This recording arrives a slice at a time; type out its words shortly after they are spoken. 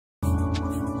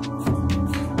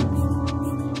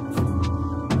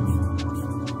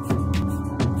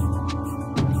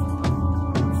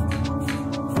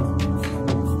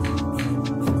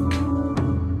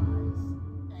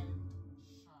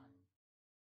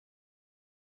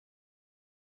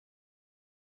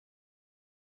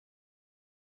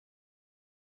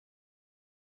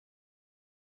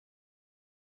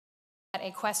A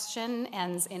question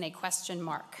ends in a question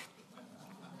mark.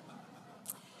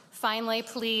 Finally,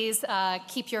 please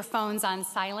keep your phones on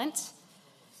silent.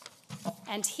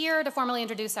 And here to formally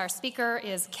introduce our speaker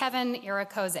is Kevin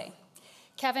Irakoze.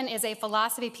 Kevin is a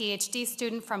philosophy PhD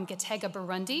student from Gitega,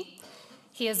 Burundi.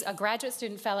 He is a graduate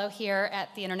student fellow here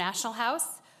at the International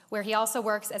House, where he also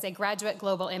works as a graduate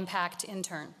global impact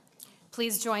intern.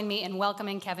 Please join me in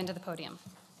welcoming Kevin to the podium.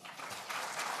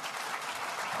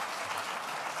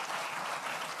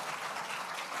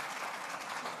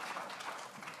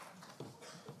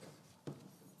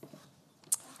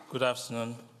 Good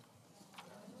afternoon.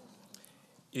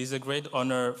 It is a great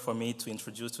honor for me to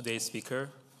introduce today's speaker,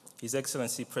 His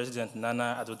Excellency President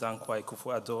Nana Addo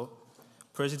AKUFFO ADDO,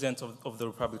 President of the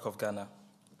Republic of Ghana.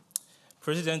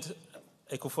 President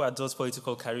AKUFFO ADDO's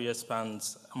political career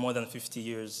spans more than 50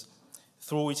 years,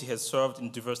 through which he has served in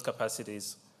diverse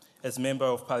capacities as Member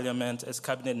of Parliament, as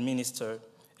Cabinet Minister,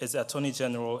 as Attorney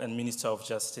General and Minister of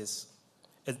Justice,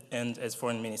 and as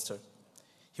Foreign Minister.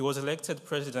 He was elected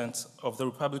President of the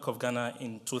Republic of Ghana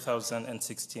in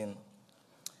 2016.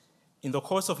 In the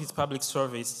course of his public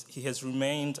service, he has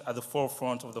remained at the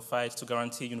forefront of the fight to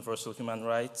guarantee universal human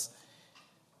rights,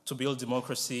 to build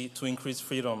democracy, to increase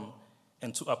freedom,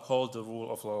 and to uphold the rule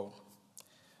of law.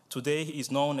 Today, he is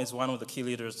known as one of the key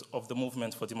leaders of the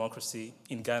movement for democracy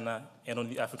in Ghana and on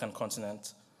the African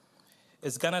continent.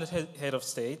 As Ghana's head of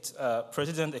state,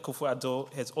 President AKUFFO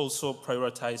ADDO has also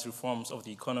prioritized reforms of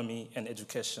the economy and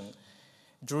education.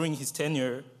 During his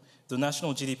tenure, the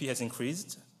national GDP has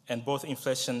increased, and both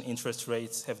inflation and interest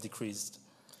rates have decreased.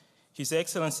 His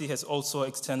Excellency has also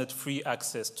extended free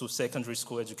access to secondary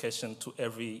school education to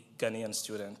every Ghanaian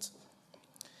student.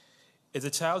 As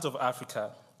a child of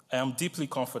Africa, I am deeply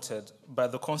comforted by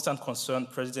the constant concern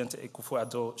President AKUFFO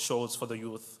ADDO shows for the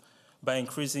youth by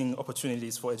increasing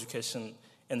opportunities for education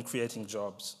and creating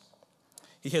jobs.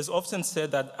 He has often said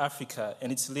that Africa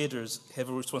and its leaders have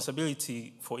a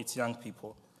responsibility for its young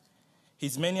people.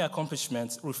 His many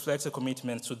accomplishments reflect a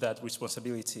commitment to that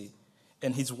responsibility,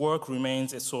 and his work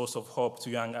remains a source of hope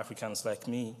to young Africans like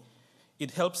me.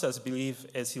 It helps us believe,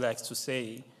 as he likes to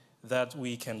say, that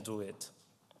we can do it.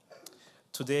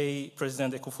 Today,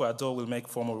 President AKUFFO ADDO will make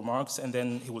formal remarks, and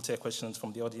then he will take questions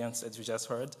from the audience, as you just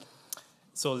heard.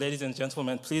 So, ladies and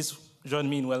gentlemen, please join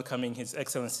me in welcoming His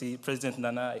Excellency President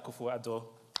Nana AKUFFO ADDO.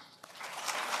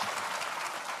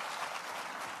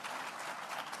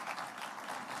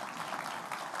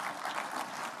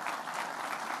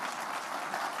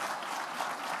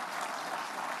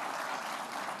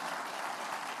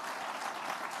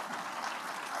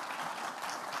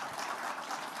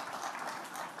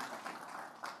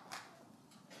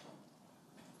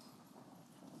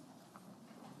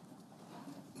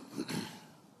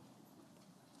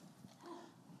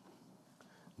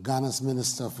 Ghana's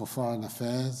Minister for Foreign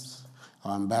Affairs,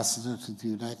 our Ambassador to the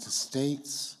United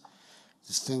States,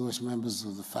 distinguished members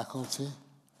of the faculty,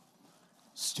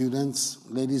 students,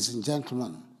 ladies and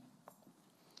gentlemen,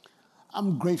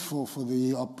 I'm grateful for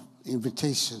the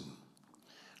invitation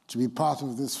to be part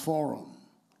of this forum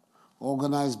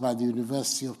organized by the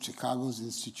University of Chicago's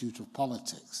Institute of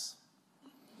Politics,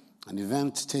 an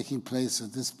event taking place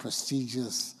at this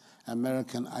prestigious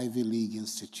American Ivy League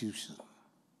institution.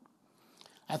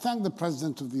 I thank the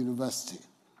president of the university,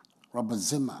 Robert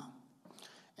Zimmer,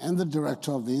 and the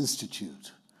director of the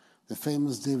institute, the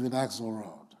famous David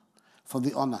Axelrod, for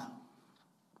the honor.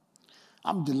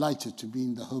 I'm delighted to be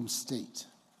in the home state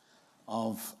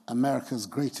of America's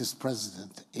greatest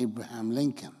president, Abraham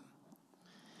Lincoln,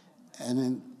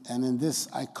 and in this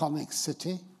iconic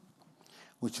city,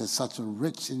 which has such a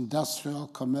rich industrial,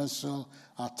 commercial,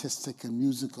 artistic, and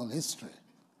musical history,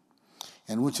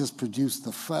 and which has produced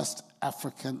the first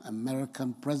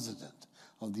African-American president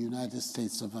of the United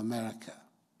States of America,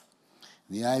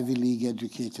 the Ivy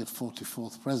League-educated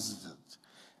 44th president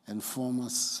and former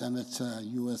senator,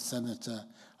 U.S. Senator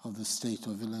of the state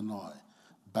of Illinois,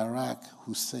 Barack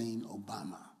Hussein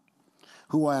Obama,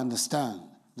 who I understand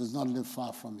does not live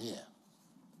far from here.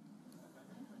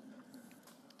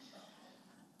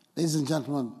 Ladies and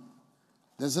gentlemen,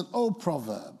 there's an old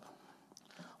proverb,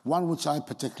 one which I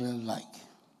particularly like,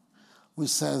 which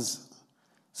says,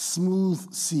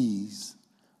 "Smooth seas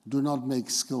do not make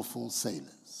skillful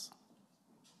sailors."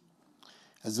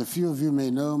 As a few of you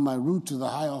may know, my route to the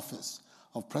high office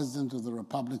of President of the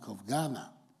Republic of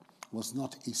Ghana was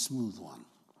not a smooth one.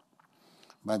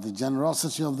 By the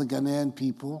generosity of the Ghanaian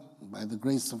people, by the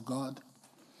grace of God,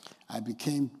 I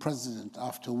became president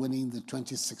after winning the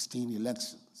 2016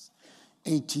 elections,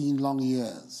 18 long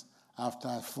years after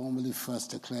I formally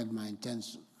first declared my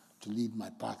intention to lead my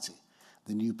party,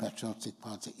 the New Patriotic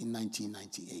Party, in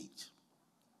 1998.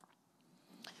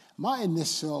 My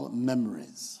initial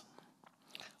memories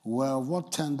were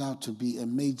what turned out to be a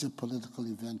major political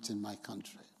event in my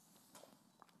country.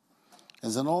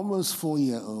 As an almost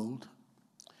 4-year-old,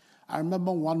 I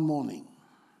remember one morning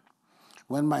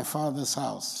when my father's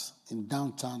house in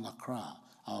downtown Accra,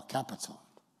 our capital,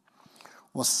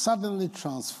 was suddenly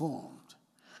transformed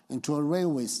into a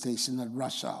railway station at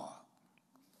rush hour.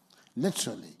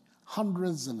 Literally,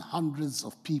 hundreds and hundreds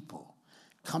of people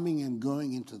coming and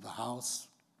going into the house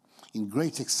in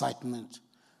great excitement,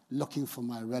 looking for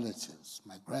my relatives,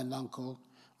 my granduncle,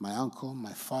 my uncle,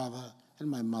 my father, and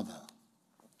my mother.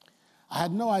 I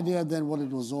had no idea then what it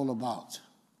was all about,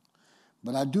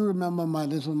 but I do remember my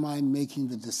little mind making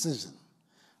the decision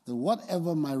that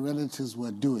whatever my relatives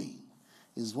were doing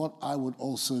is what I would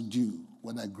also do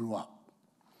when I grew up,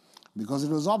 because it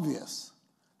was obvious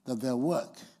that their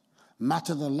work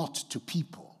mattered a lot to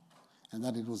people and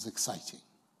that it was exciting.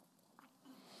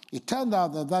 It turned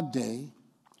out that that day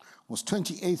was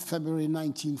 28th February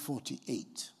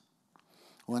 1948,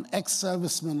 when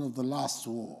ex-servicemen of the last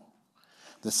war,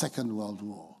 the Second World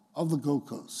War, of the Gold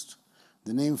Coast,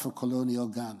 the name for colonial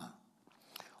Ghana,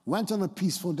 went on a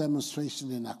peaceful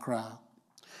demonstration in Accra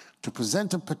to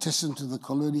present a petition to the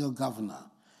colonial governor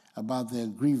about their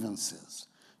grievances,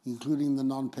 including the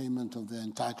non-payment of their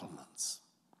entitlements.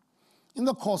 In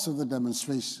the course of the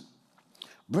demonstration,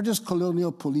 British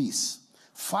colonial police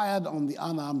fired on the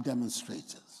unarmed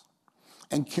demonstrators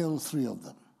and killed 3 of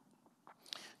them.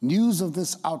 News of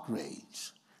this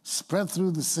outrage spread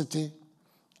through the city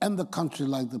and the country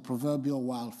like the proverbial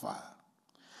wildfire.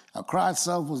 Accra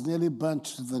itself was nearly burnt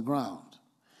to the ground,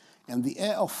 and the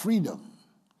air of freedom,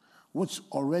 which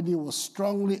already was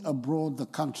strongly abroad the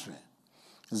country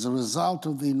as a result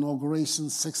of the inauguration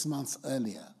 6 months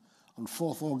earlier, on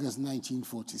 4th August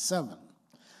 1947,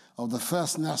 of the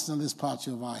first nationalist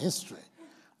party of our history,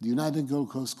 the United Gold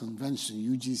Coast Convention,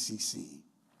 UGCC,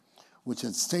 which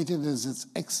had stated as its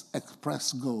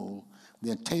express goal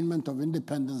the attainment of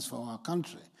independence for our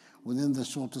country within the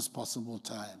shortest possible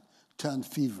time, turned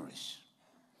feverish.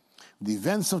 The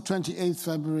events of 28th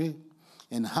February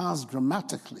enhanced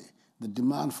dramatically the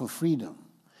demand for freedom,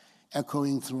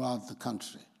 echoing throughout the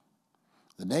country.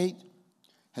 The date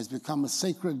has become a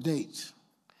sacred date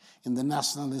in the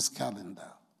nationalist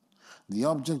calendar, the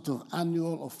object of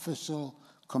annual official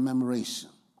commemoration.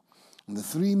 And the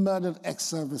 3 murdered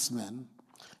ex-servicemen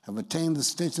have attained the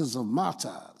status of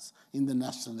martyrs in the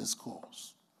nationalist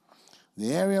cause.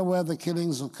 The area where the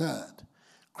killings occurred,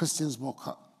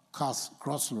 Christiansburg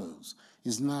Crossroads,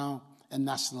 is now a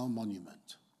national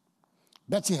monument.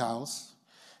 Betty House,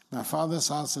 my father's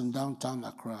house in downtown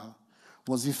Accra,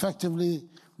 was effectively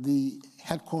the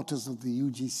headquarters of the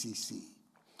UGCC,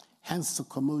 hence the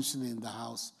commotion in the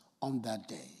house on that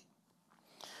day.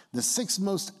 The 6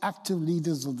 most active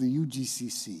leaders of the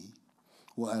UGCC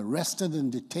were arrested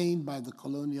and detained by the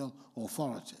colonial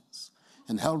authorities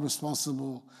and held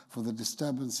responsible for the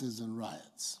disturbances and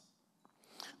riots.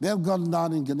 They have gone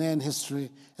down in Ghanaian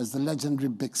history as the legendary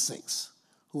Big Six,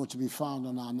 who are to be found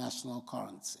on our national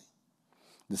currency.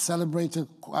 The celebrated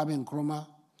Kwame Nkrumah,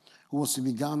 who was to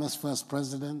be Ghana's first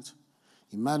president,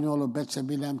 Emmanuel Obeche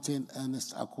Bilamte and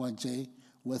Ernest Akua-Jay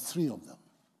were 3 of them.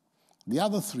 The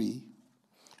other 3,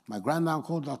 my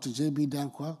granduncle, Dr. J.B.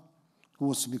 Dankwa, who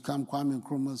was to become Kwame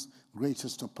Nkrumah's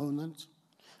greatest opponent,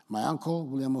 my uncle,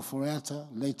 William Oforiatta,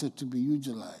 later to be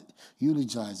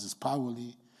eulogized as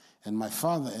Pawuli, and my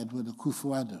father, Edward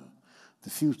AKUFFO Addo, the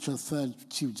future 3rd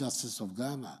Chief Justice of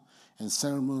Ghana and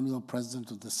ceremonial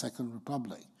president of the Second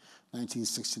Republic,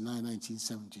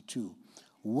 1969-1972,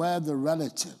 were the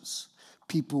relatives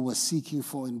people were seeking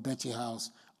for in Betty House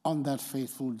on that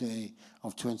fateful day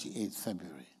of 28th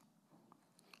February.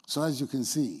 So as you can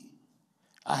see,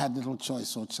 I had little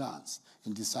choice or chance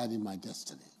in deciding my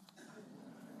destiny.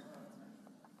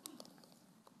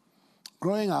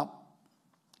 Growing up,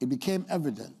 it became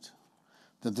evident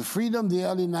that the freedom the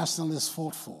early nationalists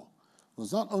fought for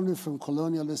was not only from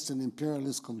colonialist and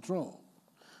imperialist control,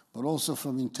 but also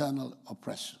from internal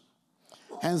oppression.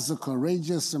 Hence the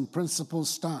courageous and principled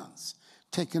stance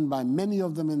taken by many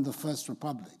of them in the First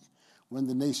Republic when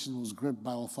the nation was gripped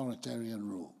by authoritarian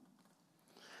rule.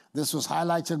 This was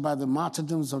highlighted by the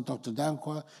martyrdoms of Dr.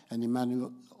 Dankwa and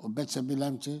Emmanuel Obeche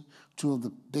Bilamte, 2 of the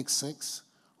Big Six,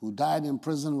 who died in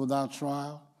prison without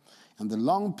trial, and the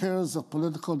long periods of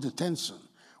political detention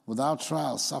without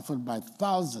trial suffered by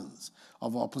thousands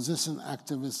of opposition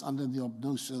activists under the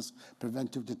obnoxious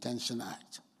Preventive Detention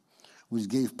Act, which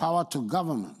gave power to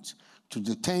government to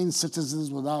detain citizens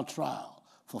without trial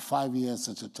for 5 years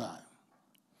at a time.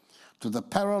 To the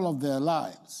peril of their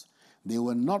lives, they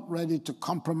were not ready to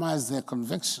compromise their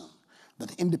conviction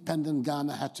that independent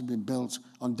Ghana had to be built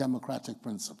on democratic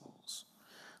principles.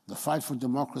 The fight for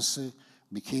democracy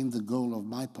became the goal of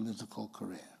my political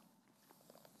career.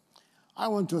 I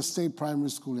went to a state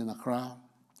primary school in Accra,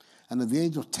 and at the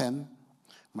age of 10,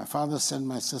 my father sent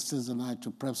my sisters and I to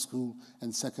prep school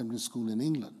and secondary school in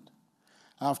England,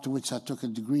 after which I took a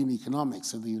degree in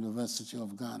economics at the University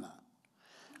of Ghana.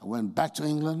 I went back to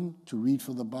England to read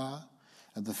for the bar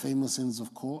at the famous Inns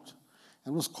of Court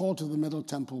and was called to the Middle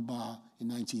Temple Bar in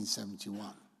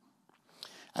 1971.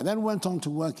 I then went on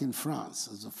to work in France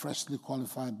as a freshly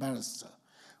qualified barrister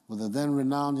with the then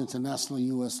renowned international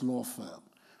U.S. law firm,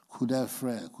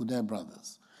 Coudet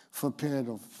Brothers, for a period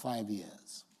of 5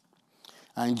 years.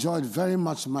 I enjoyed very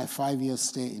much my 5-year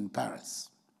stay in Paris.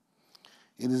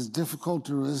 It is difficult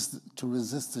to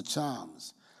resist the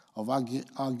charms of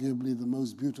arguably the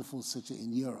most beautiful city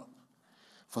in Europe,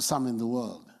 for some in the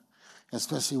world,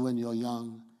 especially when you're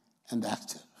young and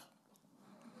active.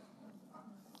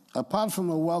 Apart from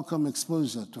a welcome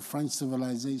exposure to French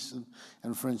civilization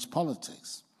and French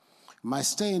politics, my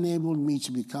stay enabled me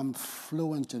to become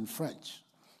fluent in French,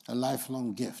 a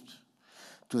lifelong gift,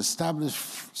 to establish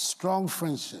strong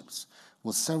friendships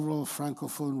with several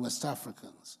Francophone West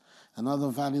Africans, another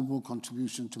valuable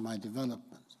contribution to my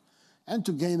development, and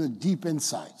to gain a deep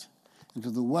insight into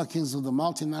the workings of the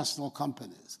multinational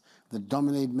companies that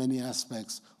dominate many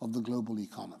aspects of the global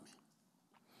economy.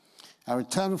 I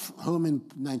returned home in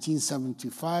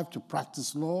 1975 to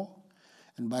practice law,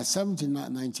 and by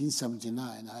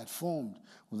 1979, I had formed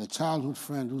with a childhood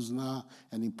friend who's now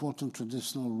an important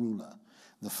traditional ruler,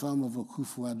 the firm of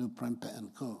AKUFFO ADDO ADRESSES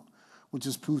Co., which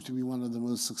has proved to be one of the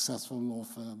most successful law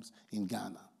firms in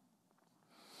Ghana.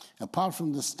 Apart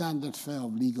from the standard fare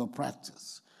of legal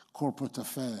practice, corporate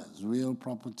affairs, real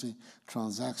property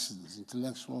transactions,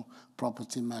 intellectual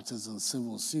property matters, and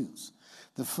civil suits,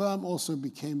 the firm also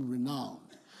became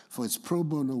renowned for its pro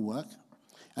bono work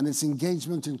and its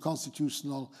engagement in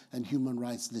constitutional and human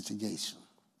rights litigation.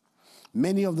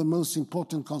 Many of the most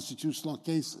important constitutional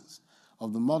cases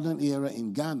of the modern era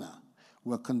in Ghana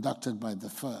were conducted by the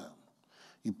firm.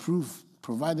 It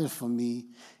provided for me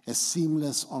a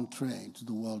seamless entree into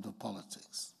the world of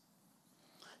politics.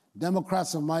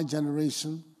 Democrats of my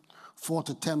generation fought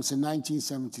attempts in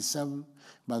 1977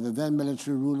 by the then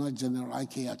military ruler, General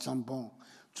I.K. Achampong,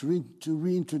 to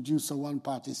reintroduce a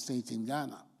one-party state in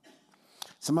Ghana.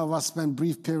 Some of us spent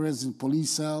brief periods in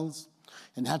police cells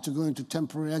and had to go into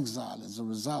temporary exile as a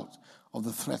result of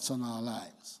the threats on our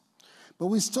lives. But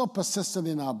we still persisted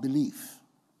in our belief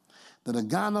that a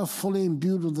Ghana fully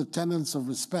imbued with the tenets of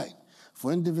respect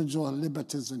for individual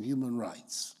liberties and human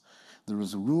rights, there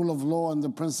is a rule of law and the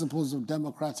principles of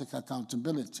democratic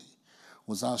accountability,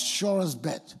 was our surest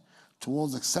bet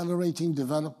towards accelerating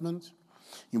development,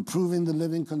 improving the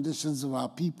living conditions of our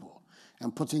people,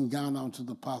 and putting Ghana onto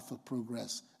the path of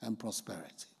progress and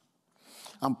prosperity.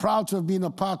 I'm proud to have been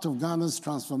a part of Ghana's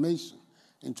transformation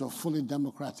into a fully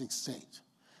democratic state.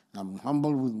 I'm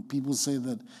humbled when people say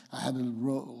that I had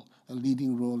a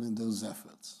leading role in those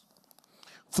efforts.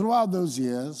 Throughout those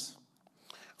years,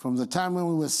 from the time when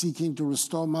we were seeking to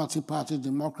restore multi-party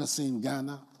democracy in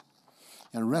Ghana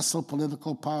and wrestle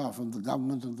political power from the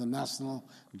government of the National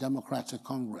Democratic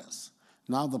Congress,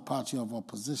 now the party of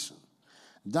opposition,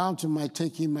 down to my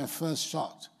taking my first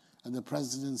shot at the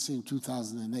presidency in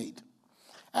 2008,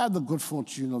 I had the good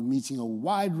fortune of meeting a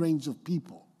wide range of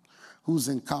people whose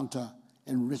encounter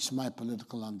enriched my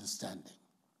political understanding.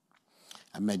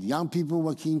 I met young people who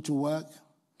were keen to work.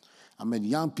 I met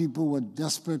young people who were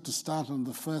desperate to start on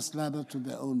the first ladder to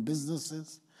their own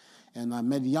businesses. And I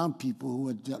met young people who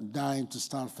were dying to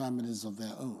start families of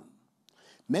their own.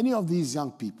 Many of these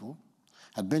young people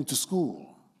had been to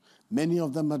school. Many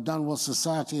of them had done what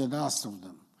society had asked of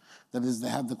them. That is, they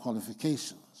had the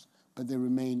qualifications, but they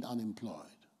remained unemployed.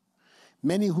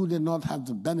 Many who did not have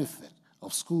the benefit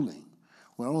of schooling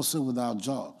were also without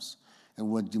jobs and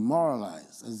were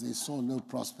demoralized as they saw no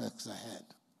prospects ahead.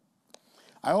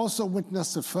 I also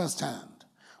witnessed at firsthand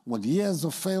what years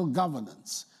of failed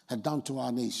governance had done to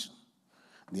our nation.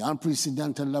 The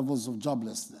unprecedented levels of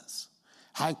joblessness,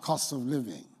 high costs of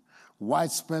living,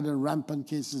 widespread and rampant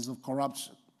cases of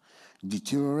corruption,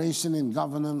 deterioration in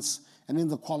governance and in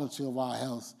the quality of our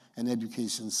health and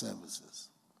education services.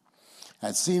 I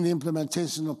had seen the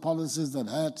implementation of policies that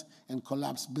hurt and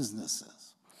collapsed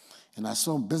businesses, and I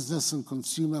saw business and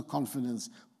consumer confidence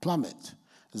plummet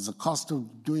as the cost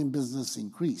of doing business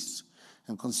increased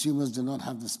and consumers did not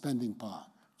have the spending power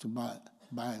to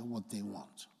buy what they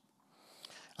want.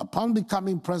 Upon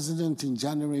becoming president in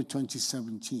January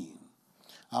 2017,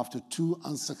 after 2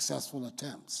 unsuccessful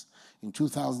attempts in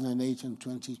 2008 and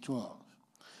 2012,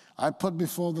 I put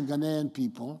before the Ghanaian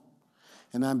people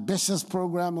an ambitious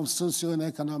program of socio and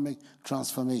economic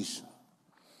transformation,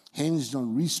 hinged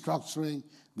on restructuring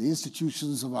the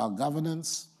institutions of our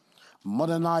governance,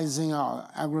 modernizing our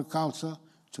agriculture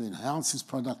to enhance its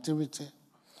productivity,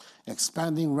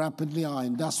 expanding rapidly our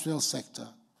industrial sector,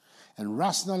 and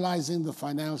rationalizing the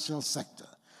financial sector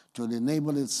to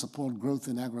enable it to support growth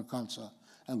in agriculture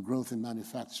and growth in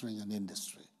manufacturing and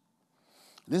industry.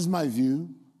 It is my view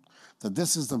that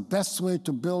this is the best way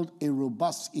to build a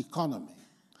robust economy,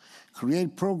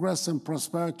 create progress and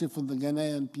prosperity for the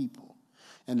Ghanaian people,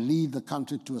 and lead the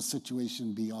country to a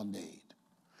situation beyond aid.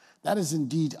 That is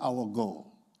indeed our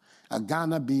goal, a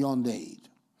Ghana beyond aid,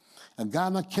 a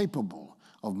Ghana capable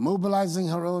of mobilizing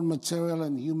her own material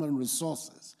and human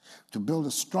resources to build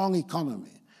a strong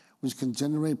economy which can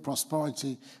generate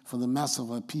prosperity for the mass of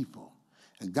her people,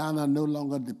 a Ghana no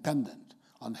longer dependent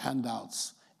on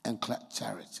handouts and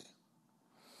charity.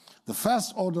 The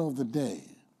first order of the day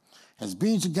has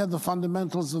been to get the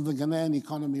fundamentals of the Ghanaian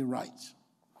economy right.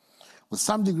 With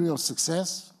some degree of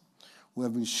success, we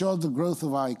have ensured the growth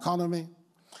of our economy,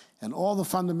 and all the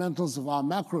fundamentals of our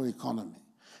macroeconomy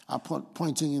are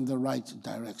pointing in the right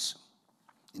direction.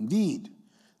 Indeed,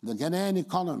 the Ghanaian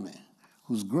economy,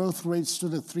 whose growth rate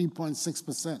stood at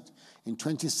 3.6% in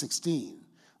 2016,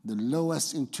 the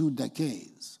lowest in 2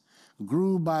 decades,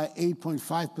 grew by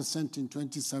 8.5% in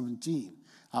 2017,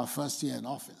 our first year in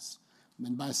office,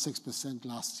 and by 6%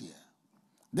 last year.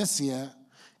 This year,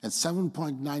 at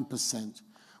 7.9%,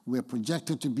 we are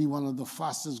projected to be one of the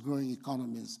fastest growing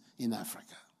economies in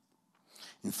Africa.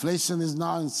 Inflation is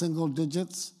now in single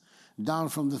digits, down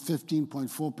from the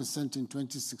 15.4% in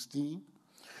 2016.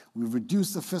 We've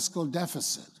reduced the fiscal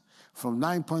deficit from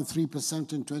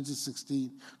 9.3% in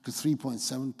 2016 to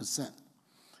 3.7%.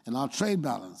 And our trade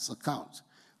balance account,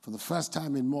 for the first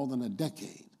time in more than a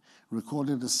decade,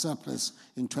 recorded a surplus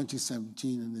in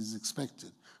 2017 and is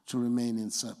expected to remain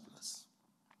in surplus.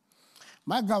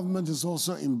 My government has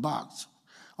also embarked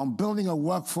on building a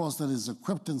workforce that is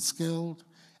equipped and skilled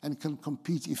and can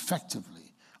compete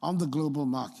effectively on the global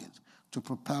market to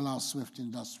propel our swift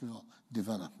industrial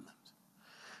development.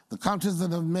 The countries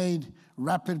that have made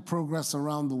rapid progress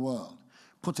around the world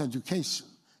put education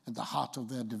at the heart of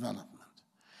their development.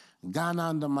 Ghana,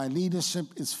 under my leadership,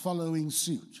 is following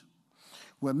suit.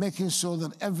 We're making sure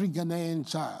that every Ghanaian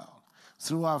child,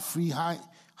 through our free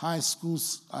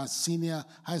senior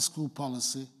high school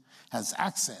policy, has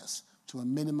access to a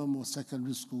minimum of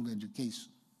secondary school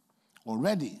education.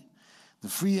 Already, the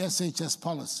free SHS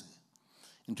policy,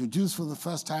 introduced for the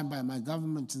first time by my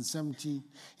government in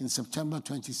September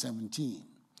 2017,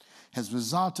 has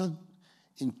resulted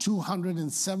in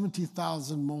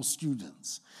 270,000 more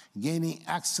students gaining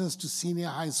access to senior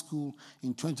high school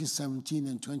in 2017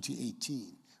 and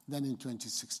 2018 than in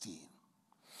 2016.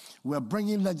 We're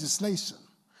bringing legislation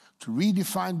to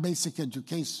redefine basic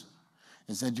education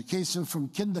as education from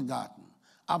kindergarten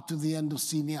up to the end of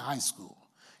senior high school,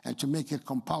 and to make it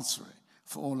compulsory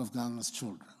for all of Ghana's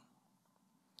children.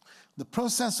 The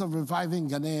process of reviving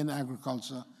Ghanaian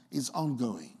agriculture is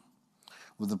ongoing,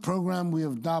 with a program we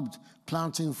have dubbed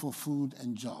Planting for Food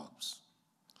and Jobs.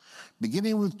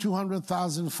 Beginning with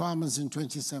 200,000 farmers in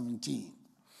 2017,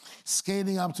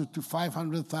 scaling up to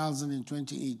 500,000 in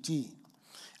 2018,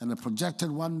 and a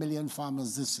projected 1 million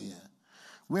farmers this year,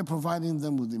 we're providing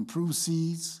them with improved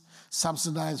seeds,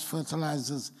 subsidized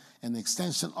fertilizers, and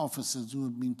extension officers who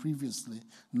have been previously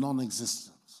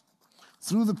non-existent.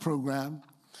 Through the program,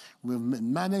 we've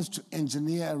managed to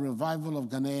engineer a revival of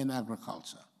Ghanaian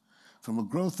agriculture from a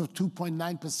growth of 2.9%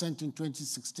 in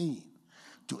 2016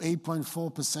 to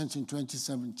 8.4% in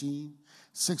 2017,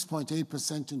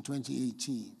 6.8% in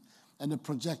 2018, and a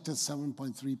projected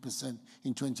 7.3%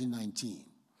 in 2019.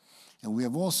 And we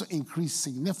have also increased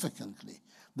significantly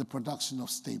the production of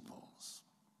staples.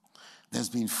 There's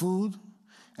been food,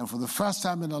 and for the first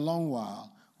time in a long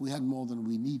while, we had more than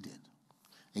we needed.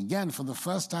 Again, for the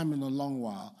first time in a long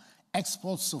while,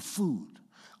 exports of food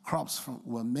crops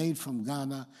were made from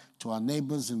Ghana to our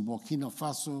neighbors in Burkina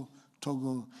Faso,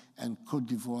 Togo, and Cote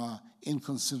d'Ivoire in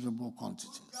considerable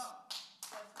quantities.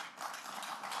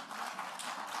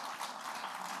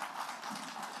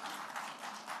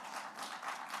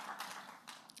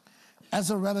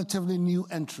 As a relatively new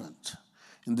entrant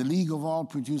in the League of Oil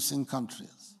Producing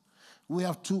Countries, we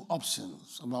have two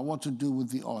options about what to do with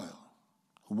the oil.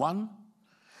 One,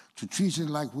 to treat it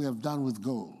like we have done with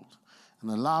gold and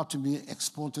allow it to be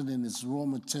exported in its raw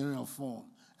material form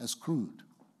as crude.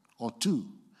 Or two,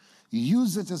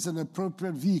 use it as an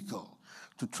appropriate vehicle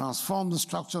to transform the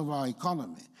structure of our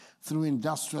economy through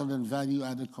industrial and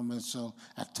value-added commercial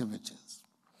activities.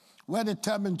 We're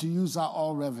determined to use our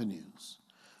oil revenues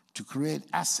to create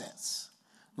assets,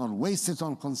 not waste it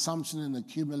on consumption and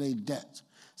accumulate debt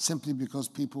simply because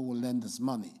people will lend us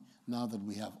money now that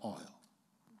we have oil.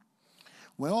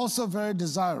 We're also very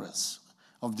desirous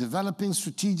of developing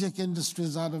strategic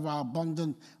industries out of our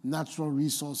abundant natural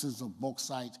resources of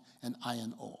bauxite and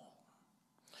iron ore.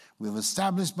 We have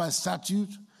established by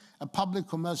statute a public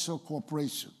commercial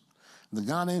corporation, the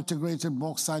Ghana Integrated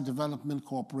Bauxite Development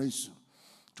Corporation,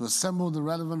 to assemble the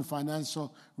relevant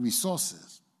financial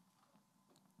resources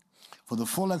for the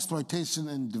full exploitation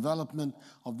and development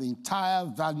of the entire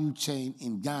value chain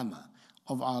in Ghana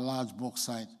of our large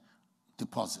bauxite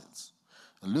deposits.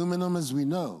 Aluminum, as we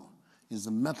know, is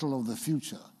the metal of the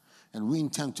future, and we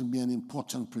intend to be an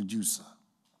important producer.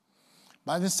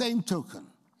 By the same token,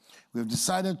 we have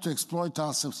decided to exploit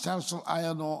our substantial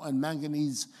iron ore and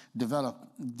manganese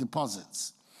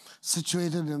deposits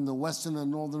situated in the western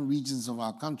and northern regions of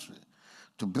our country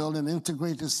to build an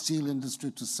integrated steel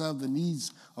industry to serve the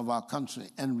needs of our country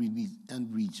and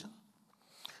region.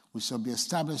 We shall be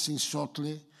establishing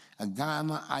shortly a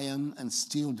Ghana Iron and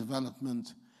Steel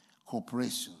Development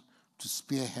Corporation to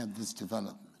spearhead this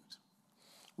development.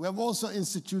 We have also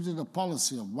instituted a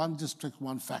policy of one district,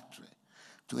 one factory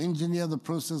to engineer the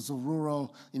process of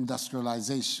rural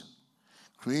industrialization,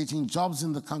 creating jobs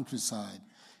in the countryside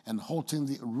and halting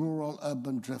the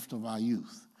rural-urban drift of our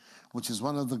youth, which is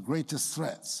one of the greatest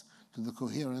threats to the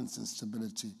coherence and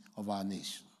stability of our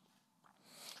nation.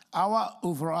 Our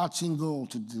overarching goal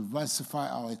to diversify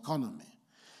our economy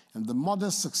and the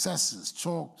modest successes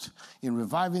chalked in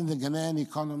reviving the Ghanaian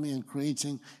economy and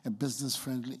creating a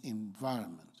business-friendly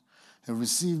environment have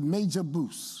received major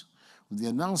boosts with the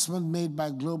announcement made by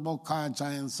global car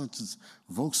giants such as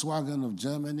Volkswagen of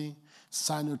Germany,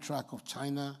 Sinotruk of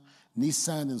China,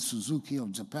 Nissan and Suzuki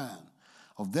of Japan,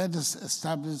 of their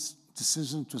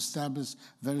decision to establish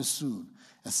very soon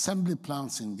assembly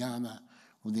plants in Ghana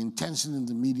with the intention in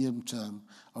the medium term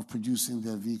of producing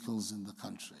their vehicles in the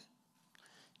country.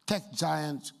 Tech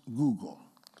giant Google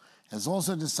has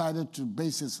also decided to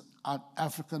base its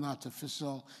African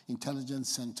Artificial Intelligence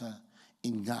Center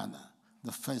in Ghana,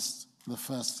 the first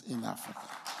in Africa.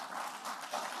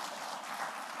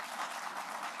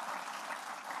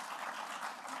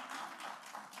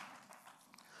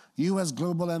 U.S.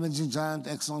 global energy giant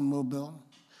ExxonMobil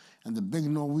and the big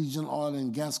Norwegian oil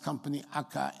and gas company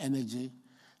Aker Energy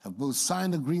have both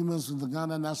signed agreements with the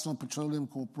Ghana National Petroleum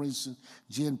Corporation,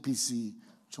 GNPC,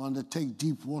 to undertake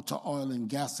deep water oil and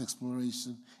gas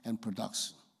exploration and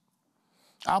production.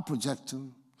 Our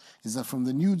projection is that from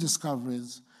the new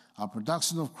discoveries, our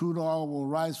production of crude oil will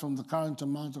rise from the current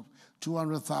amount of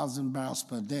 200,000 barrels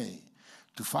per day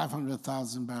to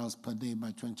 500,000 barrels per day by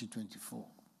 2024.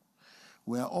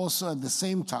 We are also at the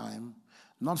same time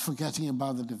not forgetting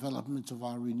about the development of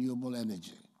our renewable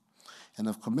energy and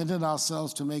have committed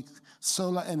ourselves to make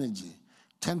solar energy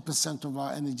 10% of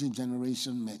our energy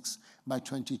generation mix by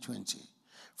 2020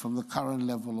 from the current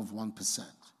level of 1%.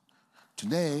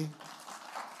 Today,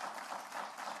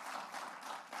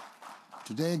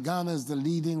 Ghana is the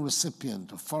leading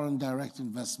recipient of foreign direct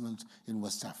investment in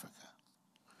West Africa.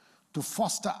 To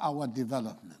foster our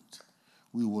development,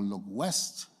 we will look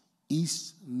west,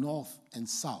 east, north, and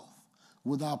south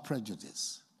without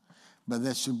prejudice. But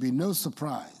there should be no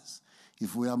surprise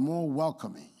if we are more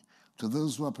welcoming to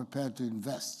those who are prepared to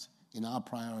invest in our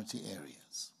priority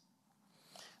areas.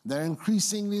 There are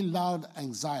increasingly loud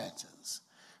anxieties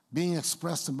being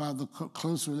expressed about the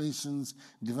close relations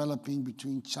developing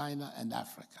between China and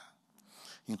Africa,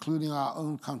 including our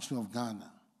own country of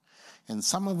Ghana. And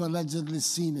some have allegedly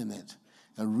seen in it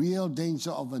a real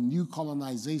danger of a new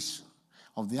colonization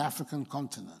of the African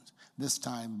continent, this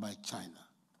time by China.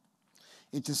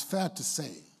 It is fair to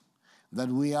say that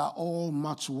we are all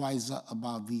much wiser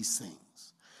about these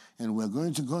things, and we're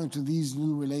going to go into these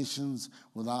new relations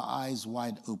with our eyes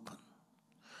wide open.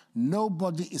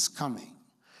 Nobody is coming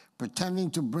pretending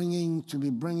to be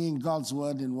bringing God's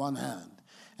word in one hand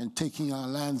and taking our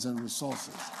lands and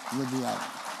resources with the other.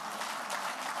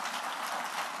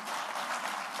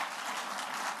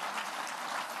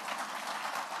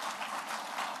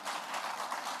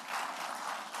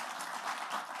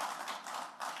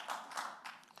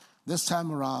 This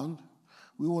time around,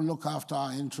 we will look after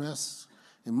our interests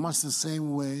in much the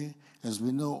same way as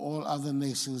we know all other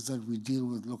nations that we deal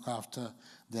with look after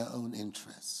their own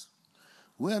interests.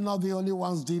 We're not the only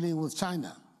ones dealing with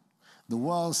China, the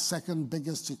world's second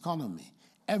biggest economy.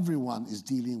 Everyone is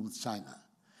dealing with China,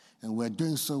 and we're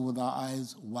doing so with our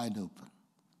eyes wide open.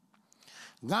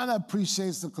 Ghana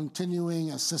appreciates the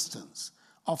continuing assistance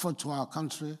offered to our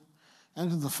country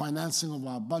and to the financing of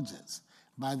our budgets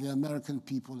by the American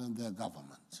people and their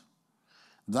government.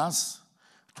 Thus,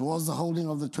 towards the holding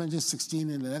of the 2016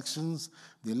 elections,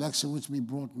 the election which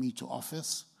brought me to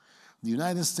office, the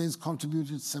United States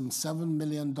contributed some $7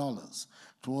 million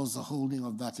towards the holding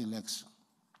of that election,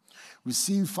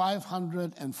 received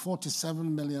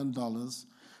 $547 million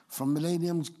from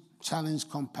Millennium Challenge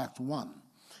Compact 1,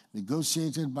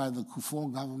 negotiated by the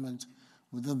AKUFFO government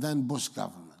with the then Bush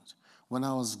government when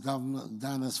I was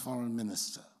Ghana's foreign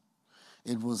minister.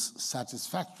 It was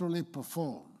satisfactorily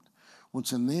performed,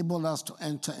 which enabled us to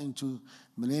enter into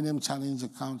Millennium Challenge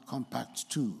Compact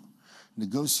 2,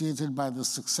 negotiated by the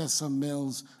successor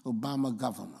Mills Obama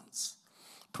governments,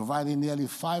 providing nearly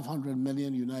 $500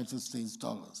 million United States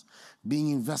dollars being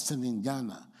invested in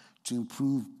Ghana to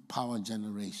improve power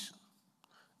generation.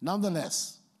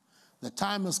 Nonetheless, the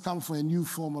time has come for a new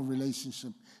form of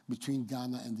relationship between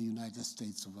Ghana and the United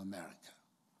States of America.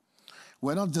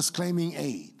 We're not disclaiming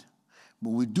aid, but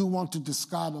we do want to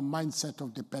discard a mindset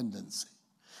of dependency.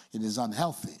 It is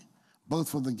unhealthy, both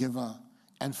for the giver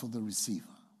and for the receiver.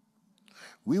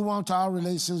 We want our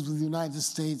relations with the United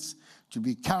States to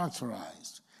be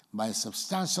characterized by a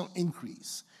substantial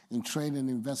increase in trade and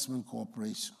investment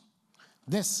cooperation.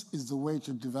 This is the way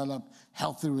to develop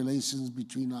healthy relations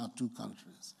between our two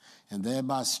countries and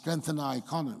thereby strengthen our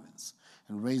economies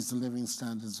and raise the living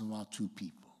standards of our two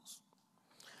peoples.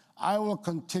 I will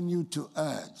continue to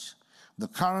urge the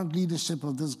current leadership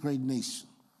of this great nation,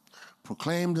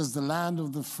 proclaimed as the land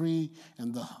of the free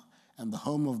and the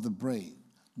home of the brave,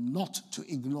 not to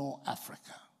ignore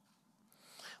Africa.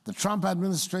 The Trump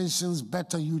administration's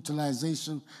Better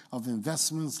Utilization of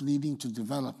Investments Leading to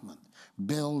Development,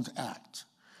 BUILD Act,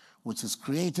 which has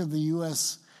created the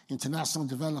U.S. International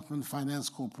Development Finance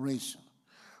Corporation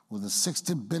with a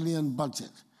 $60 billion budget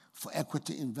for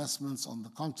equity investments on the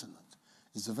continent,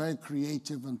 is a very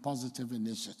creative and positive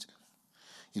initiative.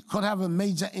 It could have a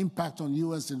major impact on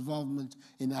U.S. involvement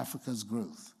in Africa's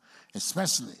growth,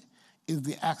 especially if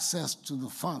the access to the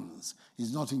funds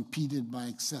is not impeded by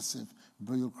excessive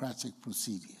bureaucratic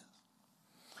procedures.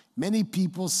 Many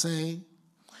people say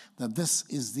that this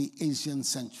is the Asian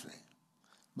century,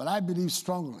 but I believe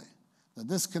strongly that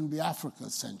this can be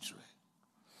Africa's century.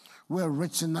 We're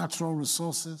rich in natural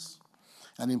resources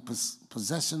and in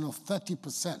possession of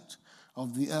 30%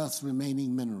 of the Earth's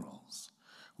remaining minerals.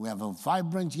 We have a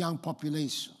vibrant young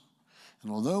population,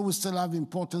 and although we still have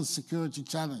important security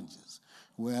challenges,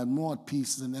 we are more at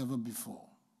peace than ever before.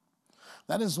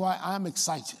 That is why I'm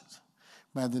excited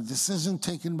by the decision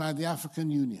taken by the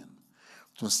African Union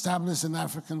to establish an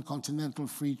African Continental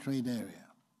Free Trade Area.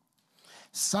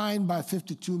 Signed by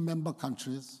 52 member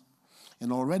countries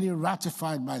and already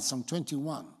ratified by some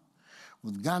 21,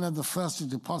 with Ghana the first to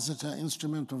deposit her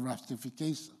instrument of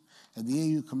ratification at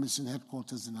the AU Commission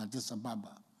headquarters in Addis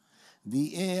Ababa,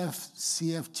 the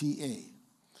AFCFTA,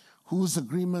 whose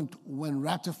agreement, when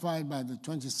ratified by the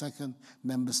 22nd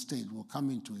member state, will come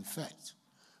into effect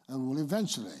and will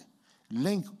eventually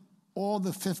link all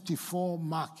the 54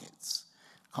 markets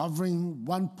covering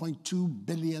 1.2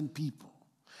 billion people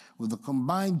with a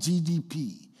combined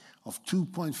GDP of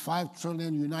 2.5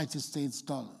 trillion United States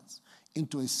dollars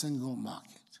into a single market.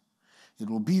 It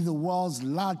will be the world's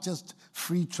largest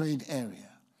free trade area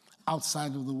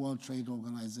outside of the World Trade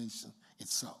Organization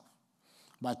itself.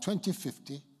 By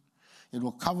 2050, it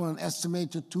will cover an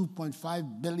estimated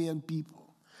 2.5 billion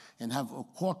people and have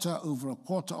over a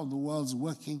quarter of the world's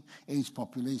working age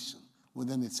population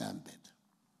within its ambit.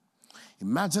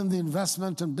 Imagine the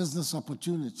investment and business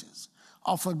opportunities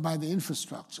offered by the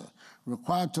infrastructure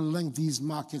required to link these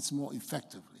markets more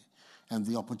effectively and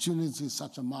the opportunities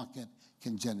such a market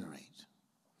can generate.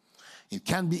 It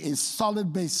can be a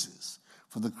solid basis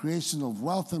for the creation of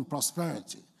wealth and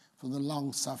prosperity for the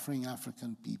long-suffering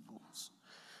African peoples.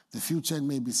 The future, it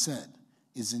may be said,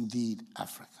 is indeed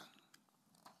African.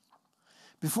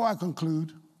 Before I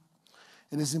conclude,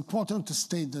 it is important to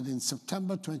state that in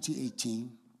September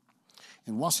 2018,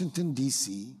 in Washington,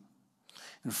 D.C.,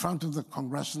 in front of the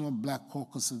Congressional Black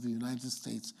Caucus of the United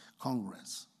States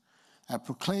Congress, I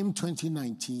proclaimed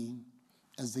 2019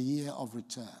 as the year of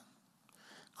return,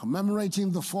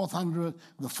 commemorating the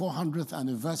 400th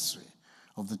anniversary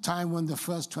of the time when the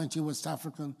first 20 West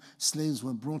African slaves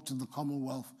were brought to the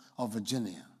Commonwealth of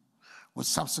Virginia, which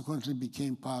subsequently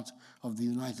became part of the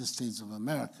United States of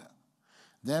America,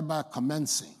 thereby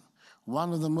commencing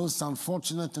one of the most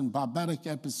unfortunate and barbaric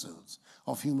episodes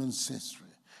of human history,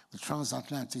 the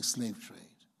transatlantic slave trade.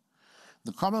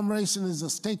 The commemoration is a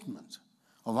statement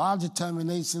of our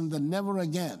determination that never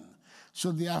again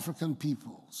should the African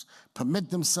peoples permit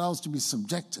themselves to be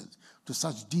subjected to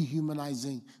such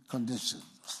dehumanizing conditions.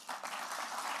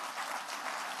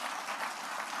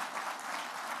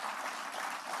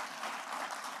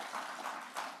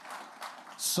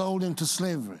 sold into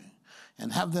slavery,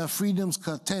 and have their freedoms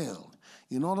curtailed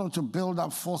in order to build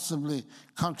up forcibly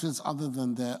countries other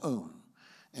than their own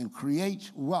and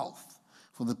create wealth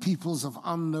for the peoples of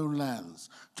unknown lands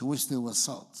to which they were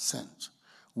sent,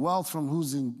 wealth from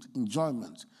whose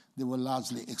enjoyment they were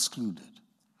largely excluded.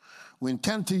 We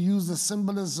intend to use the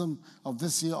symbolism of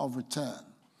this year of return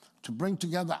to bring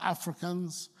together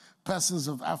Africans, persons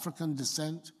of African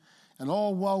descent, and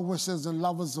all well-wishers and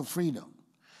lovers of freedom,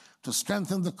 to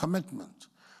strengthen the commitment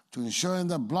to ensuring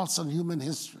that blots on human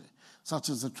history, such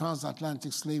as the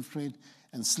transatlantic slave trade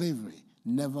and slavery,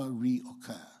 never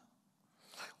reoccur.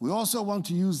 We also want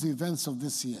to use the events of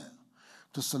this year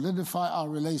to solidify our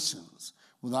relations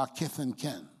with our kith and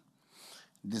kin,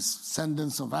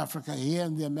 descendants of Africa here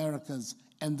in the Americas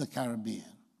and the Caribbean.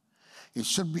 It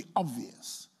should be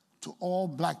obvious to all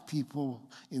black people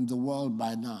in the world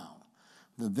by now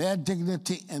that their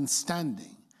dignity and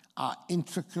standing are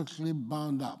intricately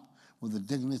bound up with the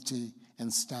dignity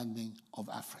and standing of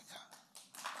Africa.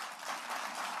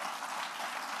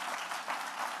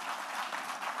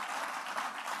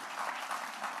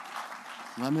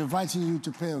 And I'm inviting you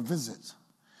to pay a visit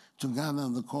to Ghana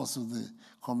in the course of the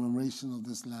commemoration of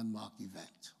this landmark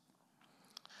event.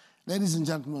 Ladies and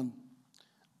gentlemen,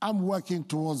 I'm working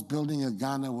towards building a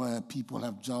Ghana where people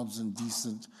have jobs and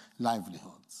decent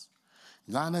livelihoods.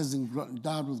 Ghana is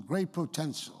endowed with great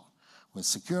potential, where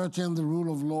security and the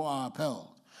rule of law are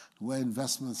upheld, where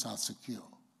investments are secure.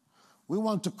 We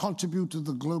want to contribute to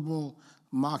the global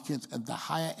market at the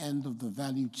higher end of the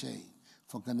value chain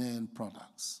for Ghanaian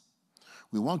products.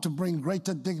 We want to bring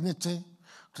greater dignity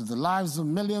to the lives of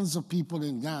millions of people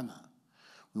in Ghana.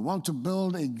 We want to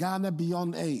build a Ghana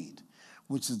beyond aid,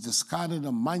 which has discarded a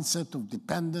mindset of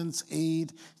dependence,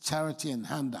 aid, charity, and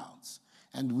handouts.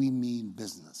 And we mean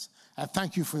business. I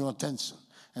thank you for your attention,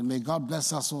 and may God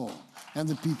bless us all and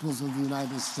the peoples of the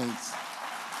United States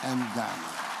and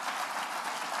Ghana.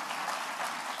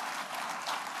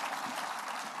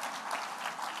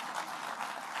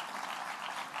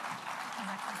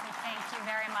 Thank you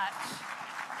very much.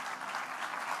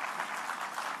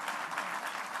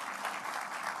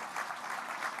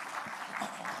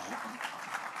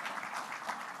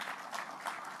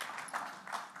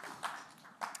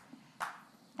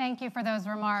 Thank you for those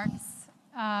remarks.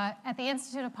 At the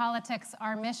Institute of Politics,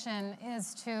 our mission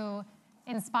is to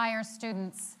inspire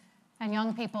students and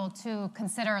young people to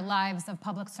consider lives of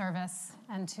public service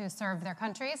and to serve their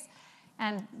countries.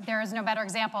 And there is no better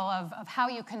example of how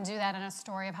you can do that in a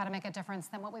story of how to make a difference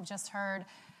than what we've just heard.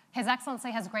 His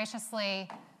Excellency has graciously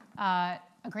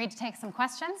agreed to take some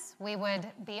questions. We would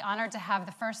be honored to have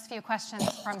the first few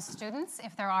questions from students,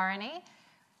 if there are any.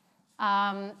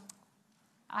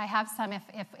 I have some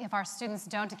if our students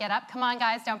don't get up. Come on,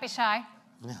 guys, don't be shy.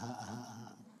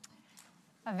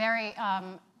 A very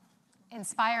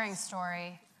inspiring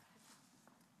story,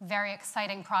 very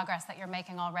exciting progress that you're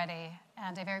making already,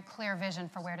 and a very clear vision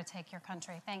for where to take your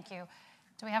country. Thank you.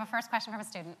 Do we have a first question from a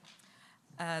student?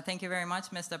 Thank you very much,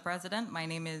 Mr. President. My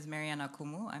name is Mariana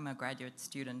Kumu. I'm a graduate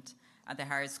student at the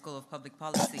Harris School of Public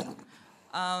Policy.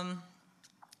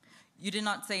 You did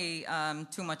not say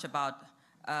too much about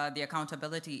the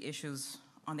accountability issues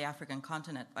on the African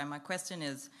continent. But my question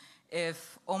is,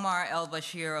 if Omar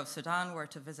al-Bashir of Sudan were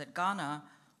to visit Ghana,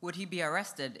 would he be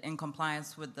arrested in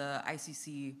compliance with the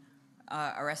ICC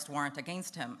arrest warrant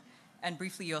against him? And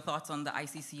briefly, your thoughts on the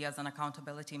ICC as an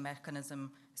accountability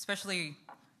mechanism, especially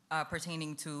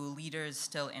pertaining to leaders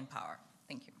still in power.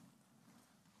 Thank you.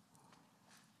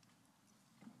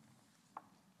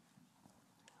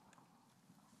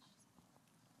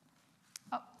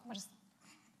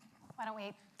 Why don't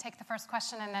we take the first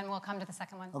question and then we'll come to the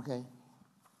second one. Okay.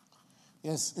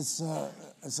 Yes,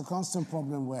 it's a constant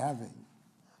problem we're having.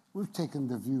 We've taken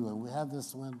the view, and we had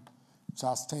this when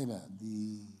Charles Taylor,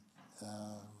 the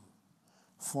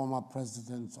former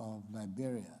president of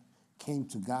Liberia, came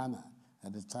to Ghana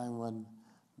at a time when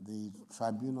the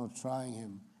tribunal trying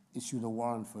him issued a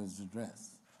warrant for his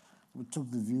address. We took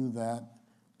the view that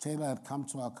Taylor had come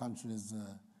to our country as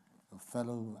a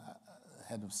fellow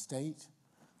head of state,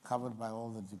 covered by all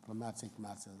the diplomatic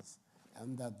matters,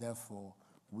 and that therefore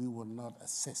we would not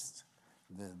assist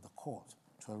the court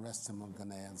to arrest him on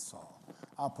Ghanaian soil.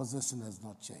 Our position has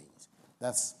not changed.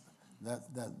 That's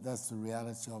the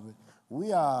reality of it.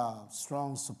 We are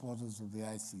strong supporters of the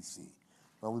ICC,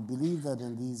 but we believe that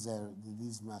in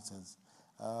these matters,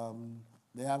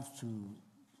 they have to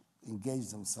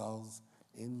engage themselves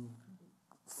in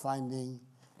finding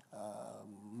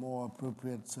more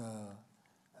appropriate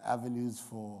avenues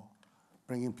for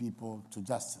bringing people to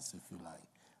justice, if you like.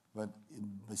 But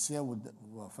Bashir would,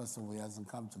 well, first of all, he hasn't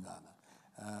come to Ghana.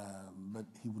 but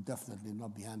he would definitely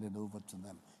not be handed over to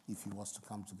them if he was to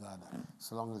come to Ghana,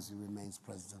 so long as he remains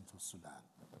president of Sudan.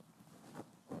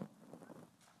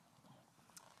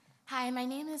 Hi, my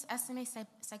name is Esme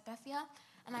Segbefia,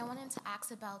 and I wanted to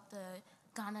ask about the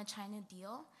Ghana-China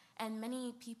deal. And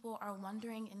many people are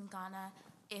wondering in Ghana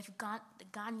if the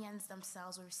Ghanaians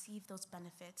themselves will receive those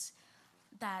benefits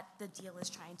that the deal is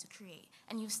trying to create.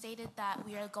 And you've stated that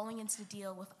we are going into the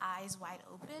deal with eyes wide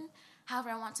open. However,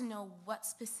 I want to know what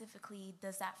specifically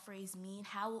does that phrase mean?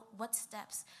 What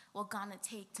steps will Ghana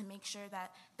take to make sure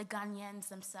that the Ghanaians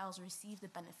themselves receive the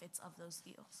benefits of those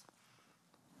deals?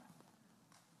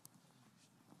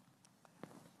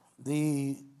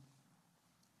 The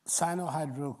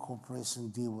Sino-Hydro Corporation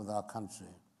deal with our country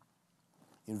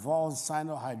involves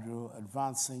Sino-Hydro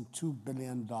advancing $2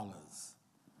 billion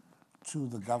to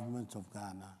the government of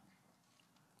Ghana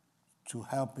to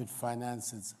help it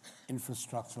finance its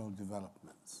infrastructural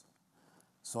developments.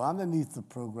 So underneath the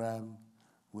program,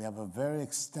 we have a very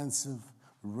extensive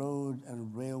road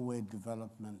and railway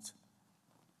development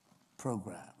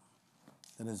program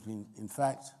that has been, in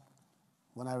fact,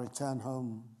 when I return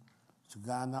home to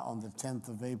Ghana on the 10th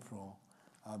of April,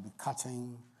 I'll be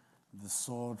cutting the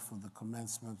sword for the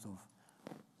commencement of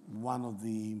one of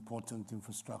the important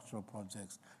infrastructural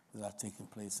projects that are taking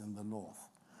place in the north.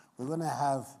 We're going to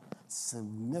have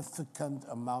significant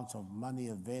amount of money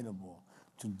available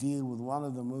to deal with one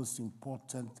of the most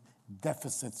important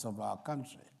deficits of our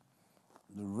country.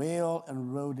 The rail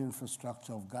and road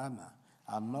infrastructure of Ghana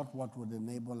are not what would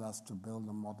enable us to build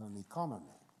a modern economy.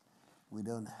 We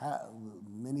don't have,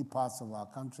 many parts of our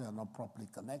country are not properly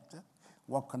connected.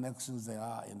 What connections there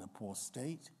are in a poor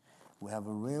state. We have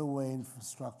a railway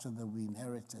infrastructure that we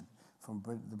inherited from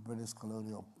the British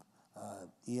colonial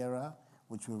era,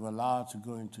 which we've allowed to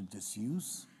go into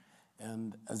disuse.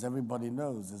 And as everybody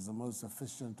knows, is the most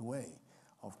efficient way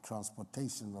of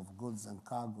transportation of goods and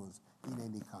cargoes in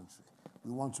any country.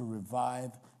 We want to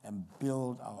revive and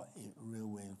build our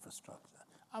railway infrastructure.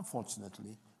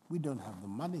 Unfortunately, we don't have the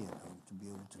money at home to be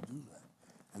able to do that.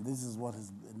 And this is what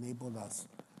has enabled us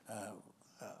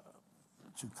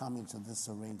to come into this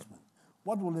arrangement.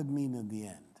 What will it mean in the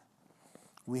end?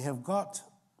 We have got,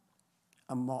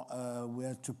 we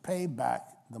are to pay back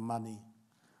the money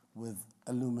with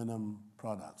aluminum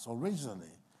products.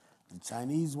 Originally, the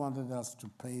Chinese wanted us to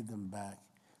pay them back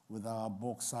with our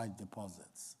bauxite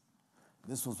deposits.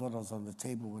 This was what was on the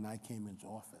table when I came into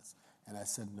office. And I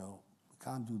said, no, we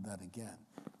can't do that again.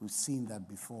 We've seen that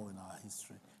before in our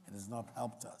history. It has not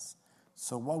helped us.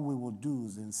 So what we will do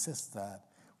is insist that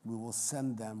we will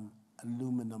send them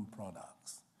aluminum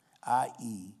products,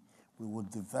 i.e., we will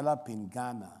develop in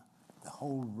Ghana the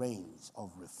whole range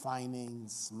of refining,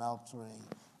 smeltering,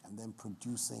 and then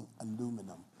producing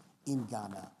aluminum in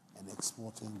Ghana and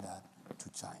exporting that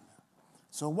to China.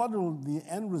 So what will the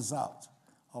end result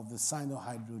of the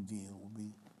Sino-Hydro deal will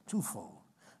be twofold.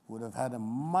 We would have had a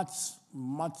much,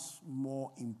 much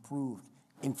more improved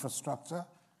infrastructure.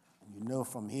 You know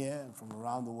from here and from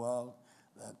around the world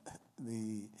that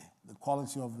the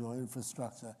quality of your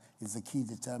infrastructure is a key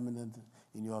determinant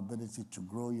in your ability to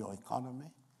grow your economy.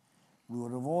 We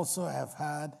would have also have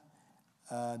had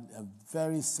a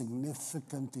very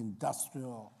significant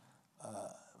industrial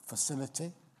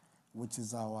facility, which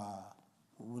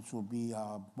will be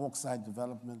our Bauxite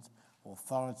Development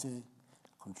Authority,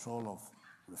 control of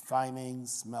refining,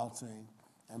 smelting,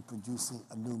 and producing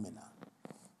aluminum.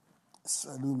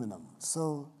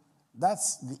 So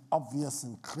that's the obvious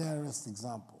and clearest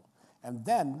example. And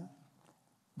then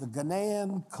the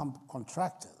Ghanaian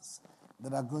contractors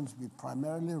that are going to be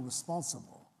primarily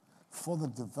responsible for the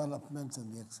development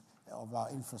and of our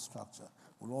infrastructure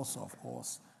will also, of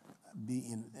course, be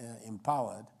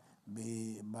empowered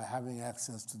by having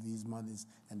access to these monies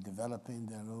and developing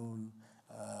their own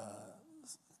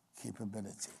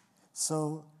capability.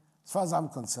 So, as far as I'm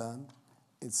concerned,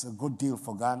 it's a good deal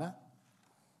for Ghana.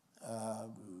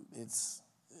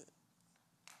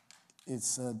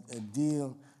 It's a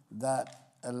deal that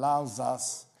allows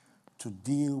us to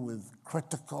deal with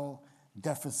critical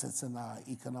deficits in our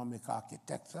economic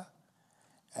architecture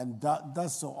and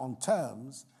does so on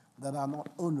terms that are not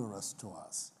onerous to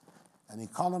us. An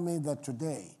economy that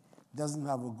today doesn't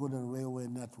have a good railway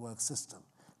network system,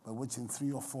 but which in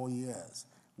 3 or 4 years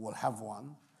will have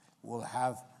one, will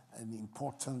have an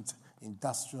important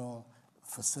industrial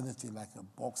facility like a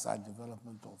Bauxite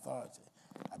Development Authority,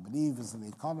 I believe is an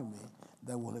economy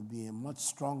that will be a much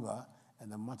stronger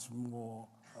and a much more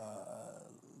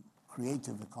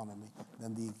creative economy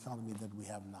than the economy that we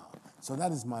have now. So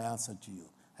that is my answer to you.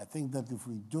 I think that if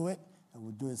we do it, and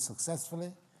we do it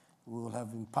successfully, we will have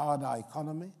empowered our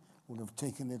economy, would have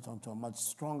taken it onto a much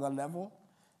stronger level,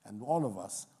 and all of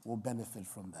us will benefit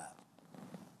from that.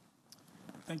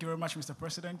 Thank you very much, Mr.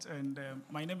 President. And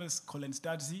my name is Collins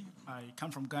Dadzi. I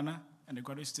come from Ghana and a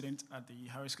graduate student at the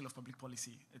Harris School of Public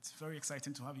Policy. It's very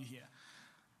exciting to have you here.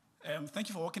 Thank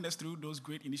you for walking us through those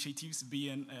great initiatives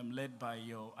being led by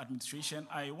your administration.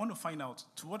 I want to find out,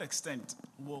 to what extent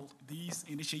will these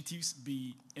initiatives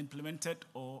be implemented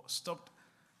or stopped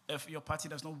if your party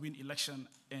does not win election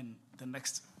in the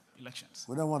next elections?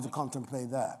 We don't want to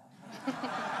contemplate that.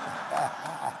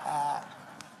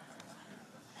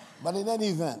 But in any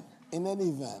event,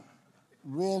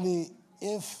 really,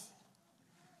 if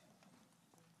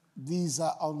these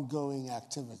are ongoing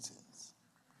activities,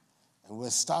 and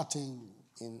we're starting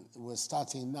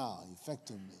now,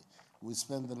 effectively. We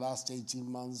spent the last 18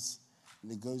 months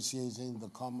negotiating the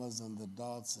commas and the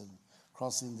dots and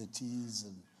crossing the T's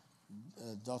and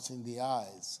dotting the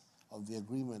I's of the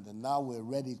agreement, and now we're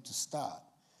ready to start.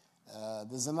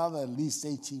 There's another at least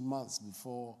 18 months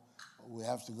before we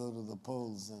have to go to the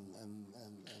polls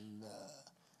and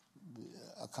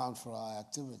account for our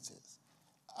activities.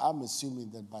 I'm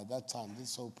assuming that by that time,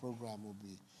 this whole program will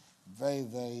be very,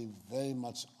 very, very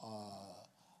much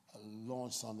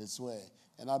launched on its way.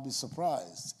 And I'd be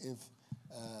surprised if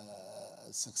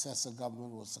a successor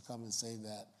government was to come and say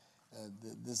that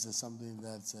this is something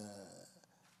that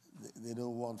they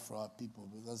don't want for our people,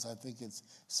 because I think it's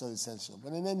so essential.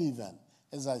 But in any event,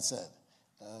 as I said,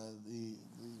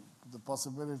 the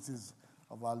possibilities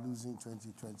of our losing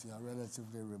 2020 are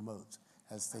relatively remote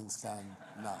as things stand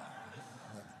now.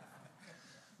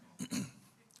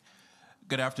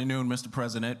 Good afternoon, Mr.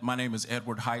 President. My name is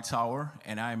Edward Hightower,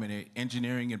 and I'm an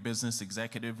engineering and business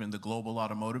executive in the global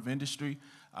automotive industry.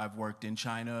 I've worked in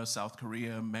China, South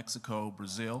Korea, Mexico,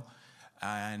 Brazil,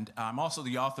 and I'm also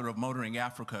the author of Motoring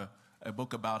Africa, a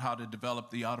book about how to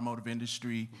develop the automotive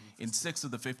industry in 6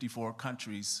 of the 54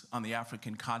 countries on the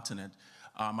African continent.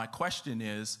 My question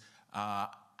is,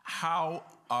 how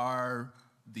are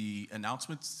the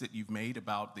announcements that you've made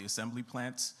about the assembly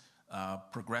plants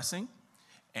progressing?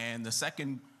 And the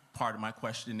second part of my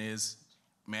question is,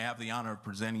 may I have the honor of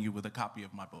presenting you with a copy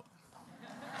of my book?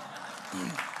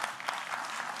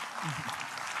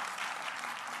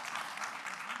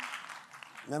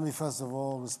 Let me first of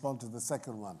all respond to the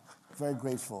second one. Very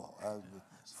grateful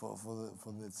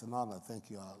it's an honor. Thank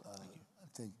you. I'll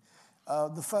take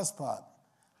the first part.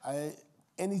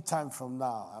 Any time from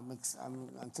now, I'm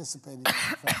anticipating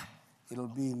that it'll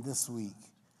be in this week.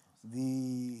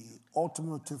 The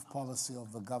automotive policy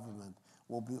of the government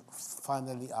will be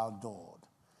finally outdoored.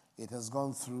 It has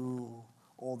gone through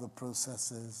all the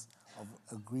processes of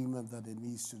agreement that it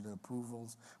needs to, the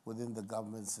approvals within the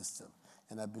government system.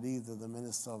 And I believe that the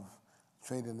Minister of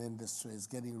Trade and Industry is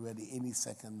getting ready any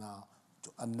second now to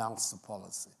announce the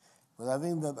policy. But I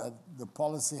think that the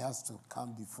policy has to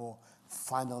come before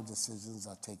final decisions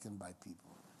are taken by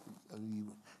people.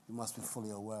 You must be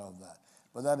fully aware of that.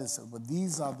 But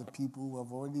these are the people who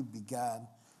have already began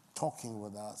talking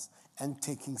with us and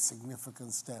taking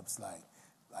significant steps like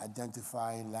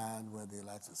identifying land where they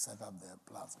like to set up their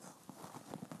plants.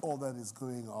 All that is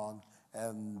going on,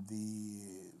 and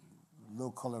the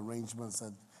local arrangements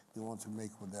that they want to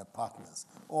make with their partners.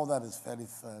 All that is fairly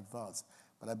advanced.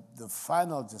 But the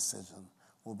final decision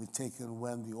will be taken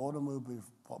when the automobile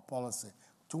policy,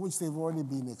 to which they've already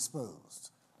been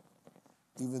exposed,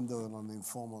 even though on an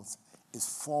informal, is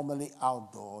formally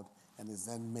outlawed and is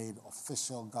then made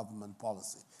official government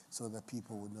policy so that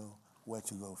people will know where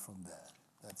to go from there.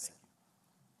 That's it.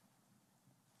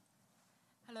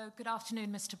 Hello, good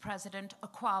afternoon, Mr. President.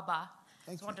 Akwaba.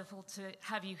 It's you. wonderful to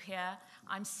have you here.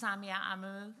 I'm Samia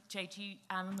Amu, J.G.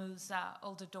 Amu's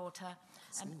older daughter.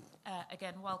 And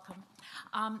again, welcome.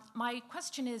 My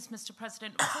question is, Mr.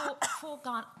 President, for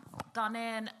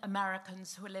Ghanaian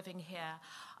Americans who are living here,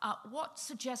 what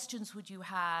suggestions would you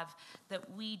have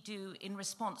that we do in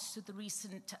response to the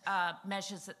recent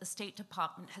measures that the State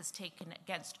Department has taken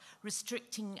against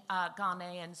restricting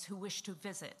Ghanaians who wish to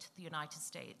visit the United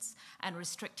States and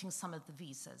restricting some of the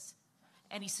visas?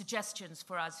 Any suggestions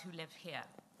for us who live here?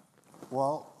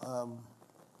 Well,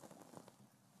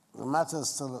 the matter is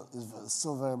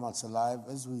still very much alive.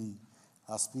 As we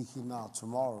are speaking now,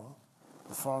 tomorrow,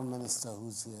 the foreign minister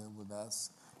who's here with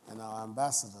us and our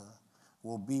ambassador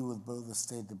will be with both the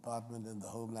State Department and the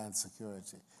Homeland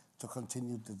Security to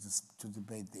continue to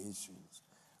debate the issues.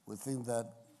 We think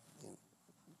that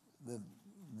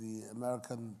the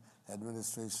American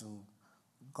administration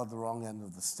got the wrong end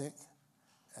of the stick,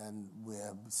 and we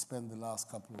have spent the last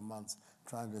couple of months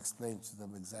trying to explain to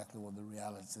them exactly what the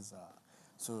realities are.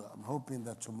 So I'm hoping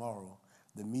that tomorrow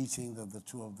the meeting that the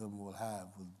two of them will have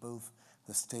with both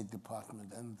the State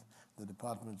Department and the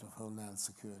Department of Homeland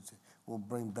Security will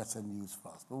bring better news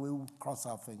for us. But we will cross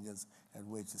our fingers and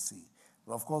wait to see.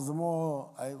 But of course, the more,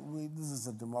 this is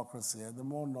a democracy, and the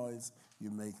more noise you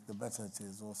make, the better it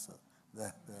is also.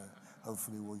 That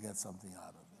hopefully we'll get something out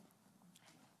of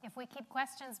it. If we keep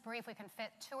questions brief, we can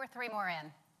fit 2 or 3 more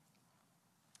in.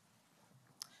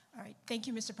 All right, thank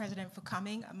you, Mr. President, for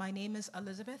coming. My name is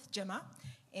Elizabeth Gemma,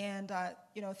 and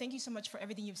thank you so much for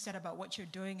everything you've said about what you're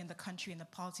doing in the country and the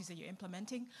policies that you're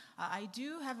implementing. I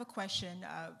do have a question.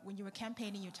 When you were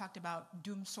campaigning, you talked about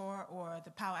doomsor or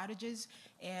the power outages,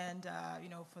 and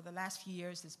for the last few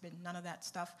years, there's been none of that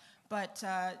stuff. But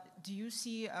do you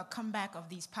see a comeback of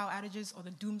these power outages, or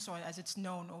the doomsor as it's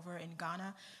known over in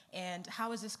Ghana? And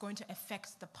how is this going to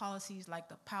affect the policies like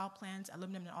the power plants,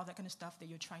 aluminum, and all that kind of stuff that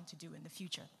you're trying to do in the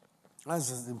future?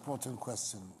 That's an important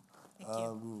question. Thank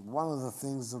you. One of the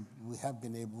things that we have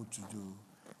been able to do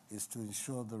is to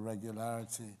ensure the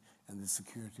regularity and the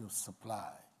security of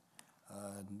supply.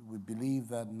 We believe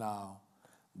that now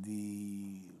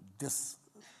the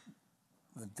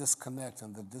disconnect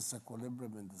and the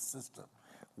disequilibrium in the system,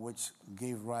 which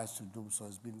gave rise to doomsor,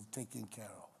 has been taken care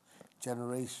of.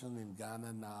 Generation in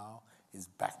Ghana now is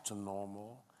back to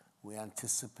normal. We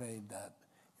anticipate that,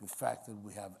 in fact, that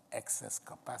we have excess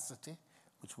capacity,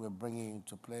 which we're bringing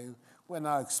into play. We're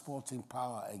now exporting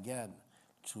power again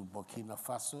to Burkina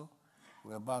Faso.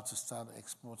 We're about to start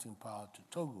exporting power to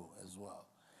Togo as well.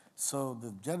 So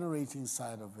the generating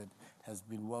side of it has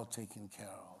been well taken care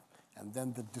of. And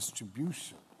then the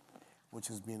distribution, which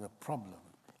has been a problem,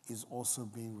 is also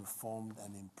being reformed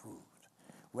and improved.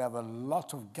 We have a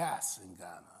lot of gas in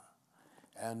Ghana,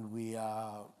 and we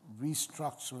are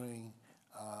restructuring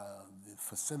the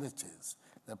facilities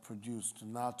that produce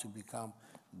to become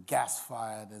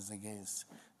gas-fired as against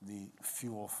the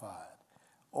fuel-fired.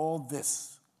 All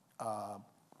this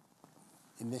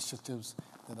initiatives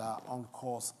that are on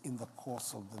course in the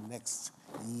course of the next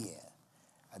year.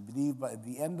 I believe by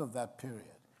the end of that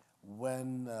period,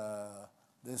 when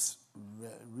this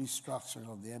restructuring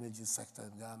of the energy sector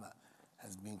in Ghana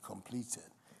has been completed,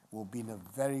 we'll be in a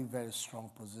very, very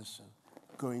strong position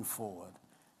going forward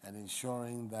and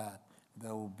ensuring that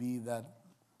there will be that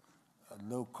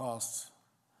low-cost,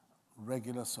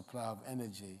 regular supply of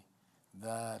energy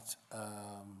that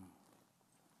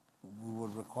we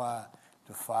would require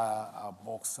to fire our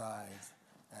bauxite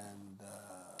and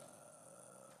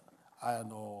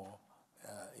iron ore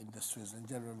industries, and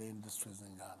generally industries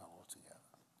in Ghana altogether.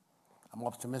 I'm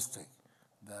optimistic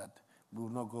that we will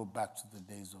not go back to the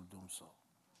days of doomsor.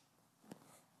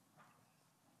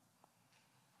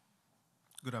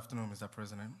 Good afternoon, Mr.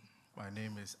 President. My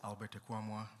name is Albert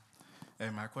Ekwamwa,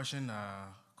 and my question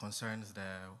concerns the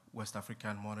West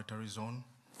African Monetary Zone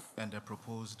and the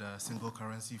proposed single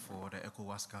currency for the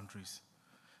ECOWAS countries.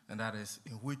 And that is,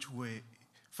 in which way,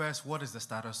 first, what is the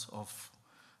status of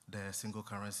the single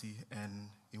currency, and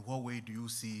in what way do you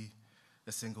see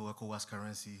the single ECOWAS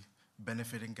currency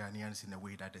benefiting Ghanaians in a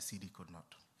way that the CD could not?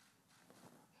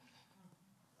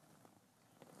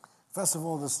 First of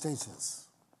all, the status.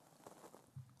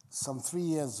 Some 3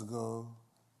 years ago,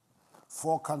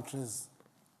 4 countries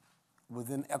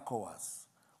within ECOWAS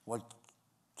were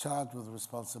charged with the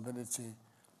responsibility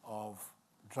of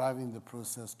driving the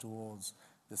process towards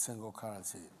the single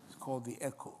currency. It's called the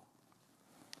ECO.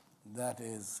 That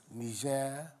is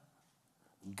Niger,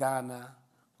 Ghana,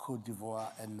 Cote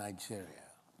d'Ivoire, and Nigeria.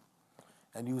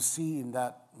 And you see in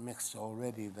that mixture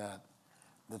already that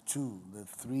the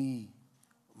 3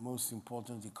 most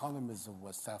important economies of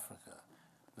West Africa,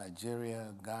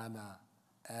 Nigeria, Ghana,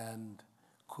 and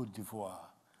Cote d'Ivoire,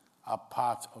 are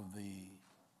part of the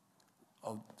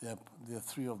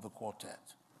 3 of the quartet.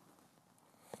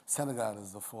 Senegal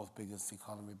is the 4th biggest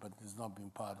economy, but has not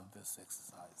been part of this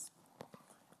exercise.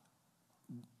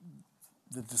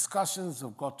 The discussions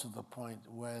have got to the point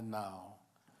where now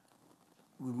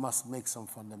we must make some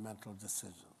fundamental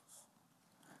decisions.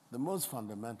 The most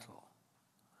fundamental,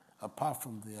 apart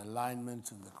from the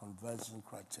alignment and the conversion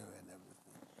criteria and everything,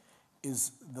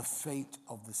 is the fate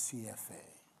of the CFA.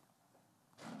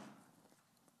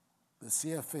 The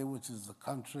CFA, which is the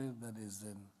country that is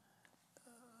in,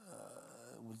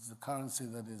 which is the currency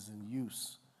that is in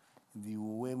use in the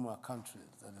UEMOA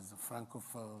countries, that is the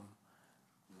Francophone,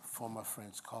 former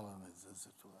French colonies, as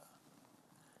it were,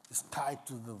 is tied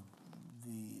to the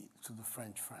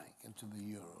French franc and to the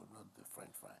euro, not the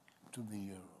French franc, to the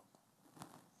euro.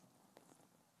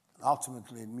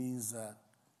 Ultimately, it means that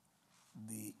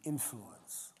the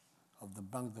influence of the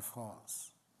Banque de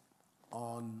France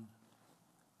on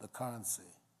the currency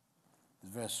is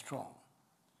very strong.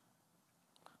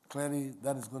 Clearly,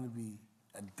 that is going to be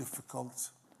a difficult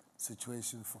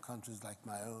situation for countries like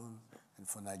my own and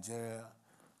for Nigeria,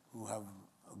 who have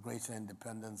a greater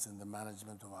independence in the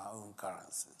management of our own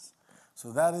currencies.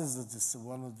 So that is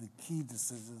one of the key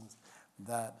decisions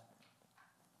that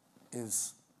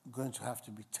is going to have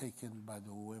to be taken by the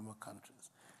OEMA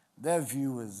countries. Their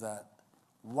view is that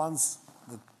once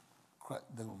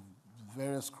the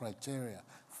various criteria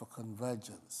for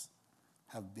convergence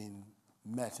have been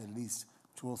met, at least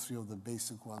 2 or 3 of the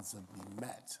basic ones have been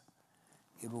met,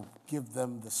 it will give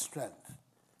them the strength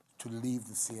to leave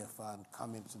the CFR and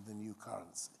come into the new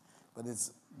currency. But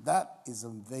that is a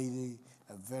very,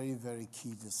 very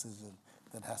key decision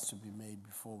that has to be made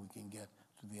before we can get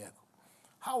to the ECO.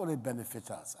 How will it benefit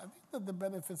us? I think that the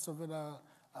benefits of it are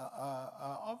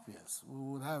obvious. We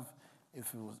would have,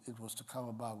 if it was to come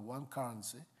about, one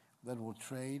currency that will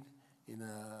trade in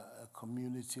a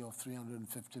community of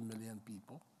 350 million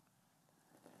people,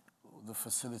 the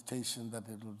facilitation that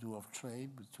it will do of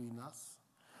trade between us.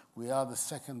 We are the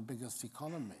second biggest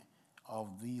economy of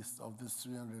this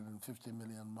 350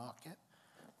 million market,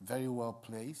 very well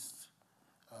placed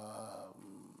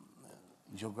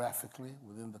geographically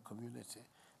within the community.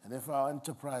 And if our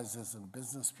enterprises and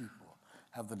business people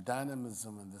have the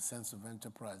dynamism and the sense of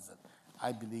enterprise that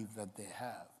I believe that they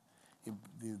have,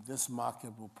 this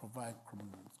market will provide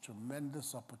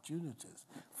tremendous opportunities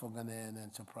for Ghanaian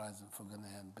enterprise and for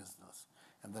Ghanaian business,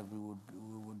 and that we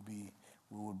would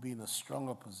be in a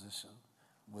stronger position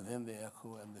within the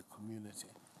ECO and the community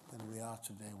than we are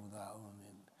today with our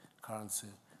own currency,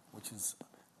 which is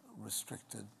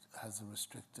restricted, has a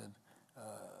restricted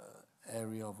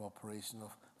area of operation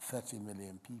of 30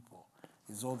 million people.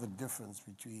 It's all the difference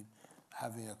between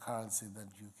having a currency that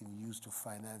you can use to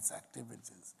finance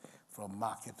activities for a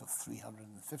market of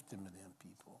 350 million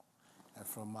people and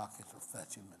for a market of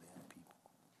 30 million people.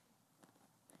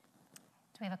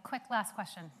 Do we have a quick last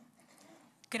question?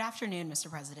 Good afternoon, Mr.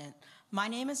 President. My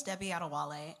name is Debbie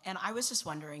Adewale, and I was just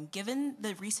wondering, given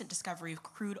the recent discovery of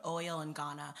crude oil in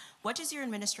Ghana, what does your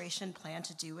administration plan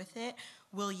to do with it?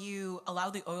 Will you allow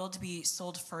the oil to be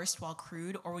sold first while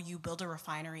crude, or will you build a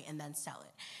refinery and then sell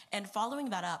it? And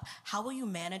following that up, how will you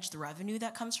manage the revenue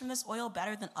that comes from this oil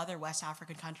better than other West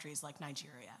African countries like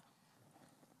Nigeria?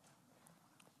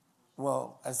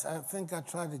 Well, as I think I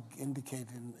tried to indicate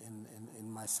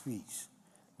in my speech,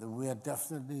 that we are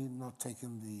definitely not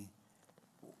taking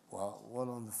what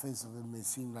on the face of it may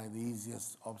seem like the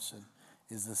easiest option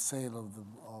is the sale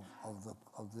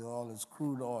of the oil as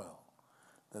crude oil.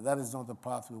 That is not the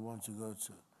path we want to go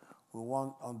to. We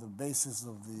want, on the basis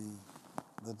of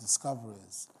the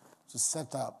discoveries, to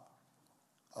set up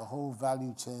a whole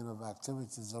value chain of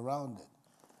activities around it.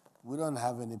 We don't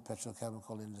have any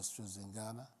petrochemical industries in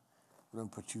Ghana. We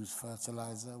don't produce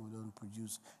fertilizer, we don't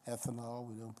produce ethanol,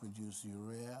 we don't produce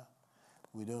urea,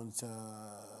 we don't,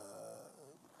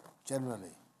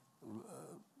 generally,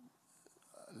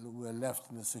 we're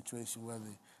left in a situation where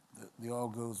the oil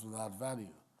goes without value.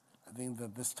 I think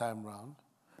that this time round,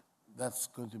 that's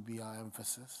going to be our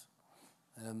emphasis.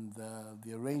 And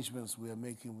the arrangements we are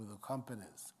making with the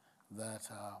companies that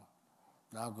are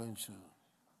now going to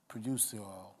produce the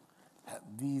oil,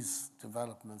 these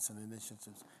developments and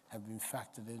initiatives have been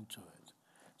factored into it.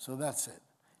 So that's it.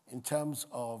 In terms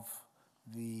of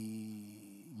the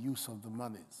use of the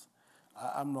monies,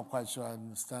 I'm not quite sure I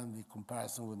understand the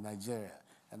comparison with Nigeria,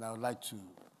 and I would like to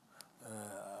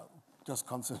just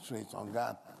concentrate on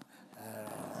Ghana.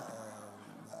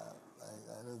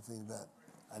 I don't think that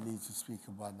I need to speak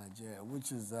about Nigeria,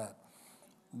 which is that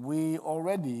we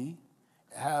already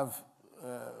have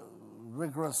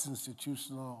rigorous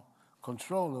institutional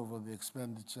control over the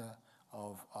expenditure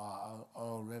of our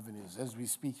oil revenues. As we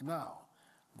speak now,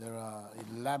 there are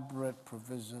elaborate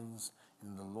provisions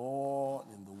in the law,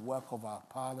 in the work of our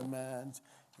parliament,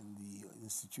 in the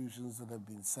institutions that have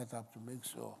been set up to make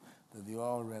sure that the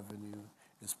oil revenue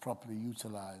is properly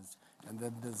utilized and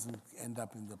that doesn't end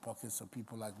up in the pockets of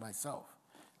people like myself,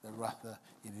 that rather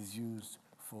it is used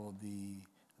for the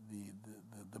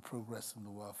progress and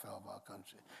the welfare of our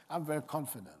country. I'm very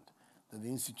confident that the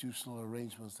institutional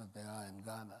arrangements that there are in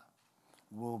Ghana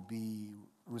will be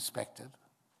respected,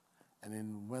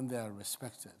 and when they are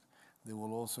respected, they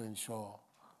will also ensure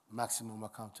maximum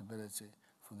accountability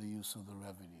for the use of the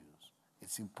revenues.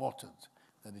 It's important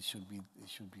that it should be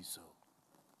so.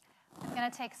 I'm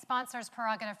going to take sponsors'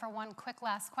 prerogative for one quick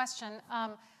last question.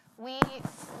 We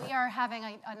are having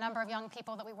a number of young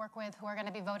people that we work with who are going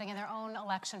to be voting in their own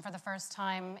election for the first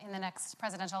time in the next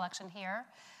presidential election here.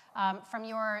 From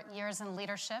your years in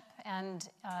leadership and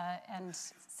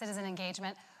citizen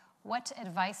engagement, what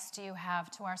advice do you have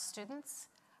to our students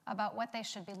about what they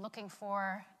should be looking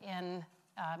for in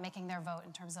making their vote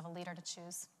in terms of a leader to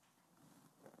choose.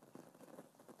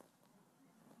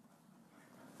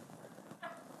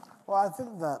 Well, I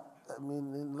think that, I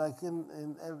mean, like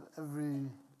in every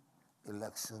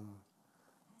election,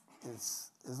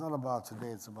 it's not about today,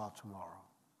 it's about tomorrow.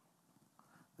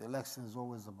 The election is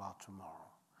always about tomorrow.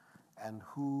 And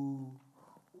who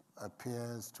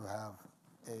appears to have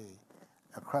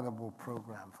a credible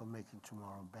program for making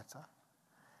tomorrow better,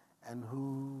 and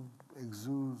who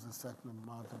exudes a certain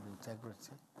amount of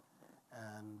integrity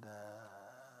and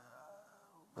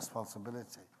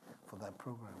responsibility for that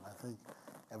program. I think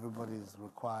everybody is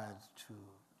required to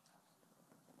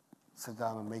sit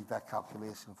down and make that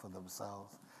calculation for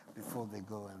themselves before they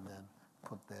go and then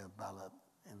put their ballot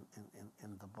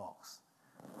in the box.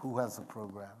 Who has a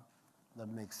program that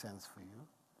makes sense for you?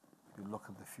 You look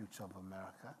at the future of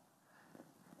America.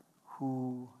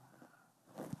 Who,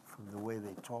 from the way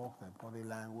they talk, their body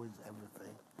language,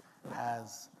 everything,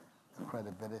 has the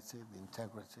credibility, the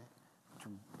integrity to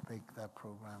make that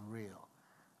program real.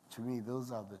 To me,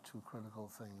 those are the two critical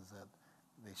things that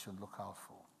they should look out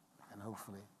for, and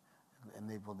hopefully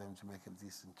enable them to make a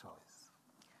decent choice.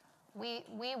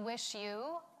 We wish you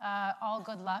all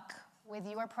good luck with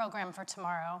your program for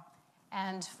tomorrow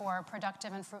and for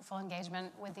productive and fruitful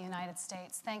engagement with the United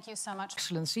States. Thank you so much.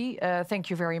 Excellency, thank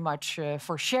you very much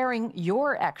for sharing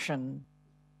your action.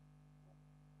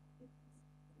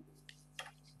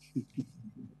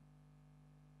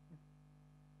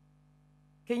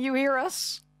 Can you hear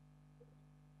us?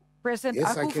 President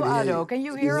Yes, AKUFFO Addo, can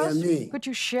you hear us? Could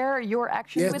you share your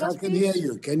action with us, Yes, I can hear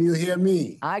you. Can you hear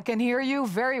me? I can hear you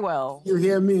very well. You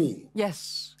hear me?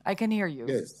 Yes, I can hear you.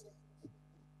 Yes.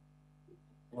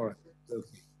 All right.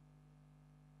 Okay.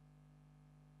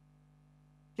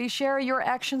 Please share your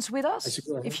actions with us,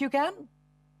 if you can.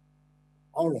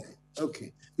 All right.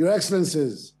 Okay. Your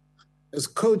Excellencies, as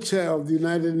co-chair of the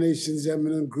United Nations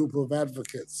Eminent Group of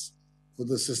Advocates for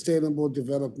the Sustainable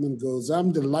Development Goals,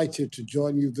 I'm delighted to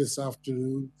join you this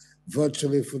afternoon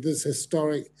virtually for this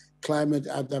historic Climate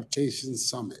Adaptation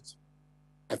Summit.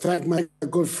 I thank my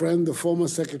good friend, the former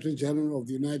Secretary General of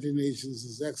the United Nations,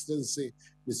 His Excellency,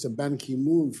 Mr. Ban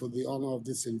Ki-moon, for the honor of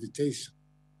this invitation.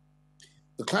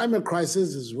 The climate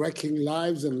crisis is wrecking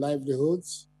lives and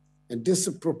livelihoods and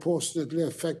disproportionately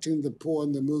affecting the poor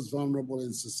and the most vulnerable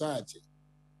in society.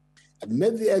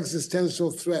 Amid the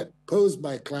existential threat posed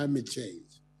by climate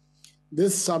change,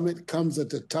 this summit comes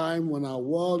at a time when our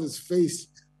world is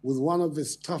faced with one of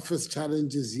its toughest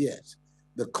challenges yet,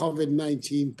 the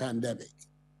COVID-19 pandemic.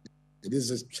 It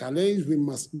is a challenge we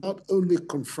must not only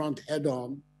confront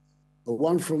head-on, but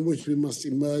one from which we must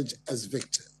emerge as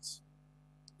victors.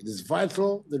 It is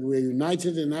vital that we are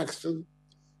united in action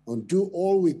and do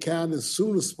all we can as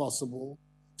soon as possible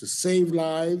to save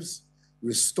lives,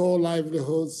 restore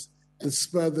livelihoods, and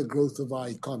spur the growth of our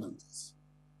economies.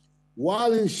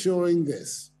 While ensuring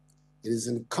this, it is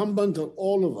incumbent on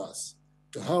all of us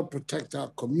to help protect our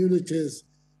communities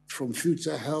from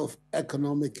future health,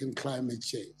 economic, and climate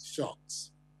change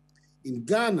shocks. In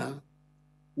Ghana,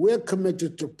 we're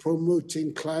committed to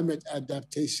promoting climate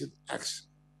adaptation action.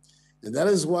 And that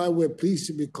is why we're pleased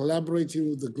to be collaborating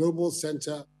with the Global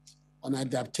Center on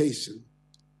Adaptation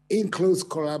in close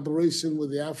collaboration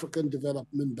with the African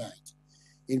Development Bank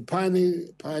in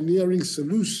pioneering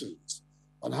solutions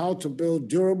on how to build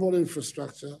durable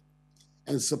infrastructure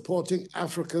and supporting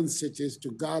African cities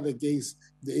to guard against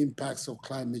the impacts of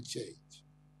climate change.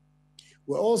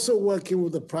 We're also working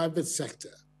with the private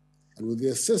sector and with the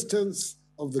assistance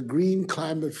of the Green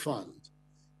Climate Fund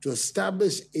to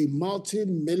establish a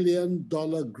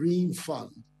multi-million-dollar green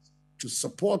fund to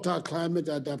support our climate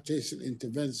adaptation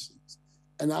interventions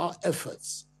and our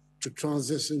efforts to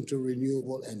transition to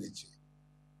renewable energy.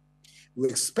 We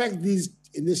expect these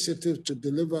initiatives to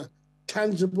deliver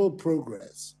tangible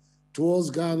progress towards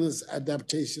Ghana's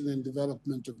adaptation and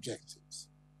development objectives.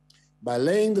 By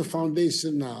laying the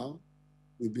foundation now,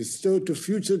 we bestow to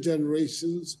future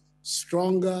generations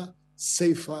stronger,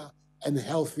 safer, and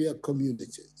healthier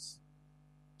communities.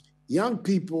 Young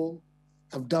people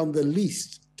have done the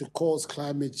least to cause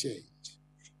climate change,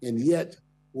 and yet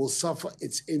will suffer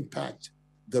its impact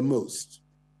the most.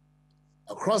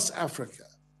 Across Africa,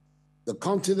 the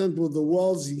continent with the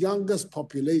world's youngest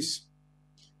population,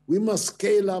 we must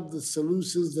scale up the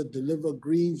solutions that deliver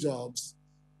green jobs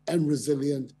and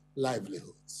resilient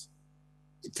livelihoods.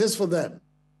 It is for them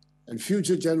and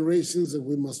future generations that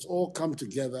we must all come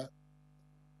together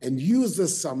and use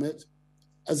this summit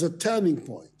as a turning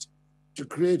point to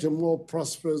create a more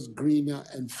prosperous, greener,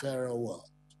 and fairer world.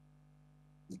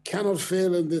 We cannot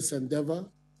fail in this endeavor,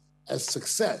 as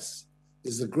success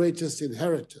is the greatest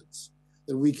inheritance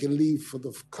that we can leave for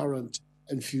the current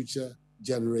and future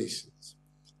generations.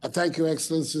 I thank Your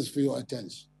Excellencies for your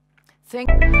attention. Thank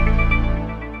you.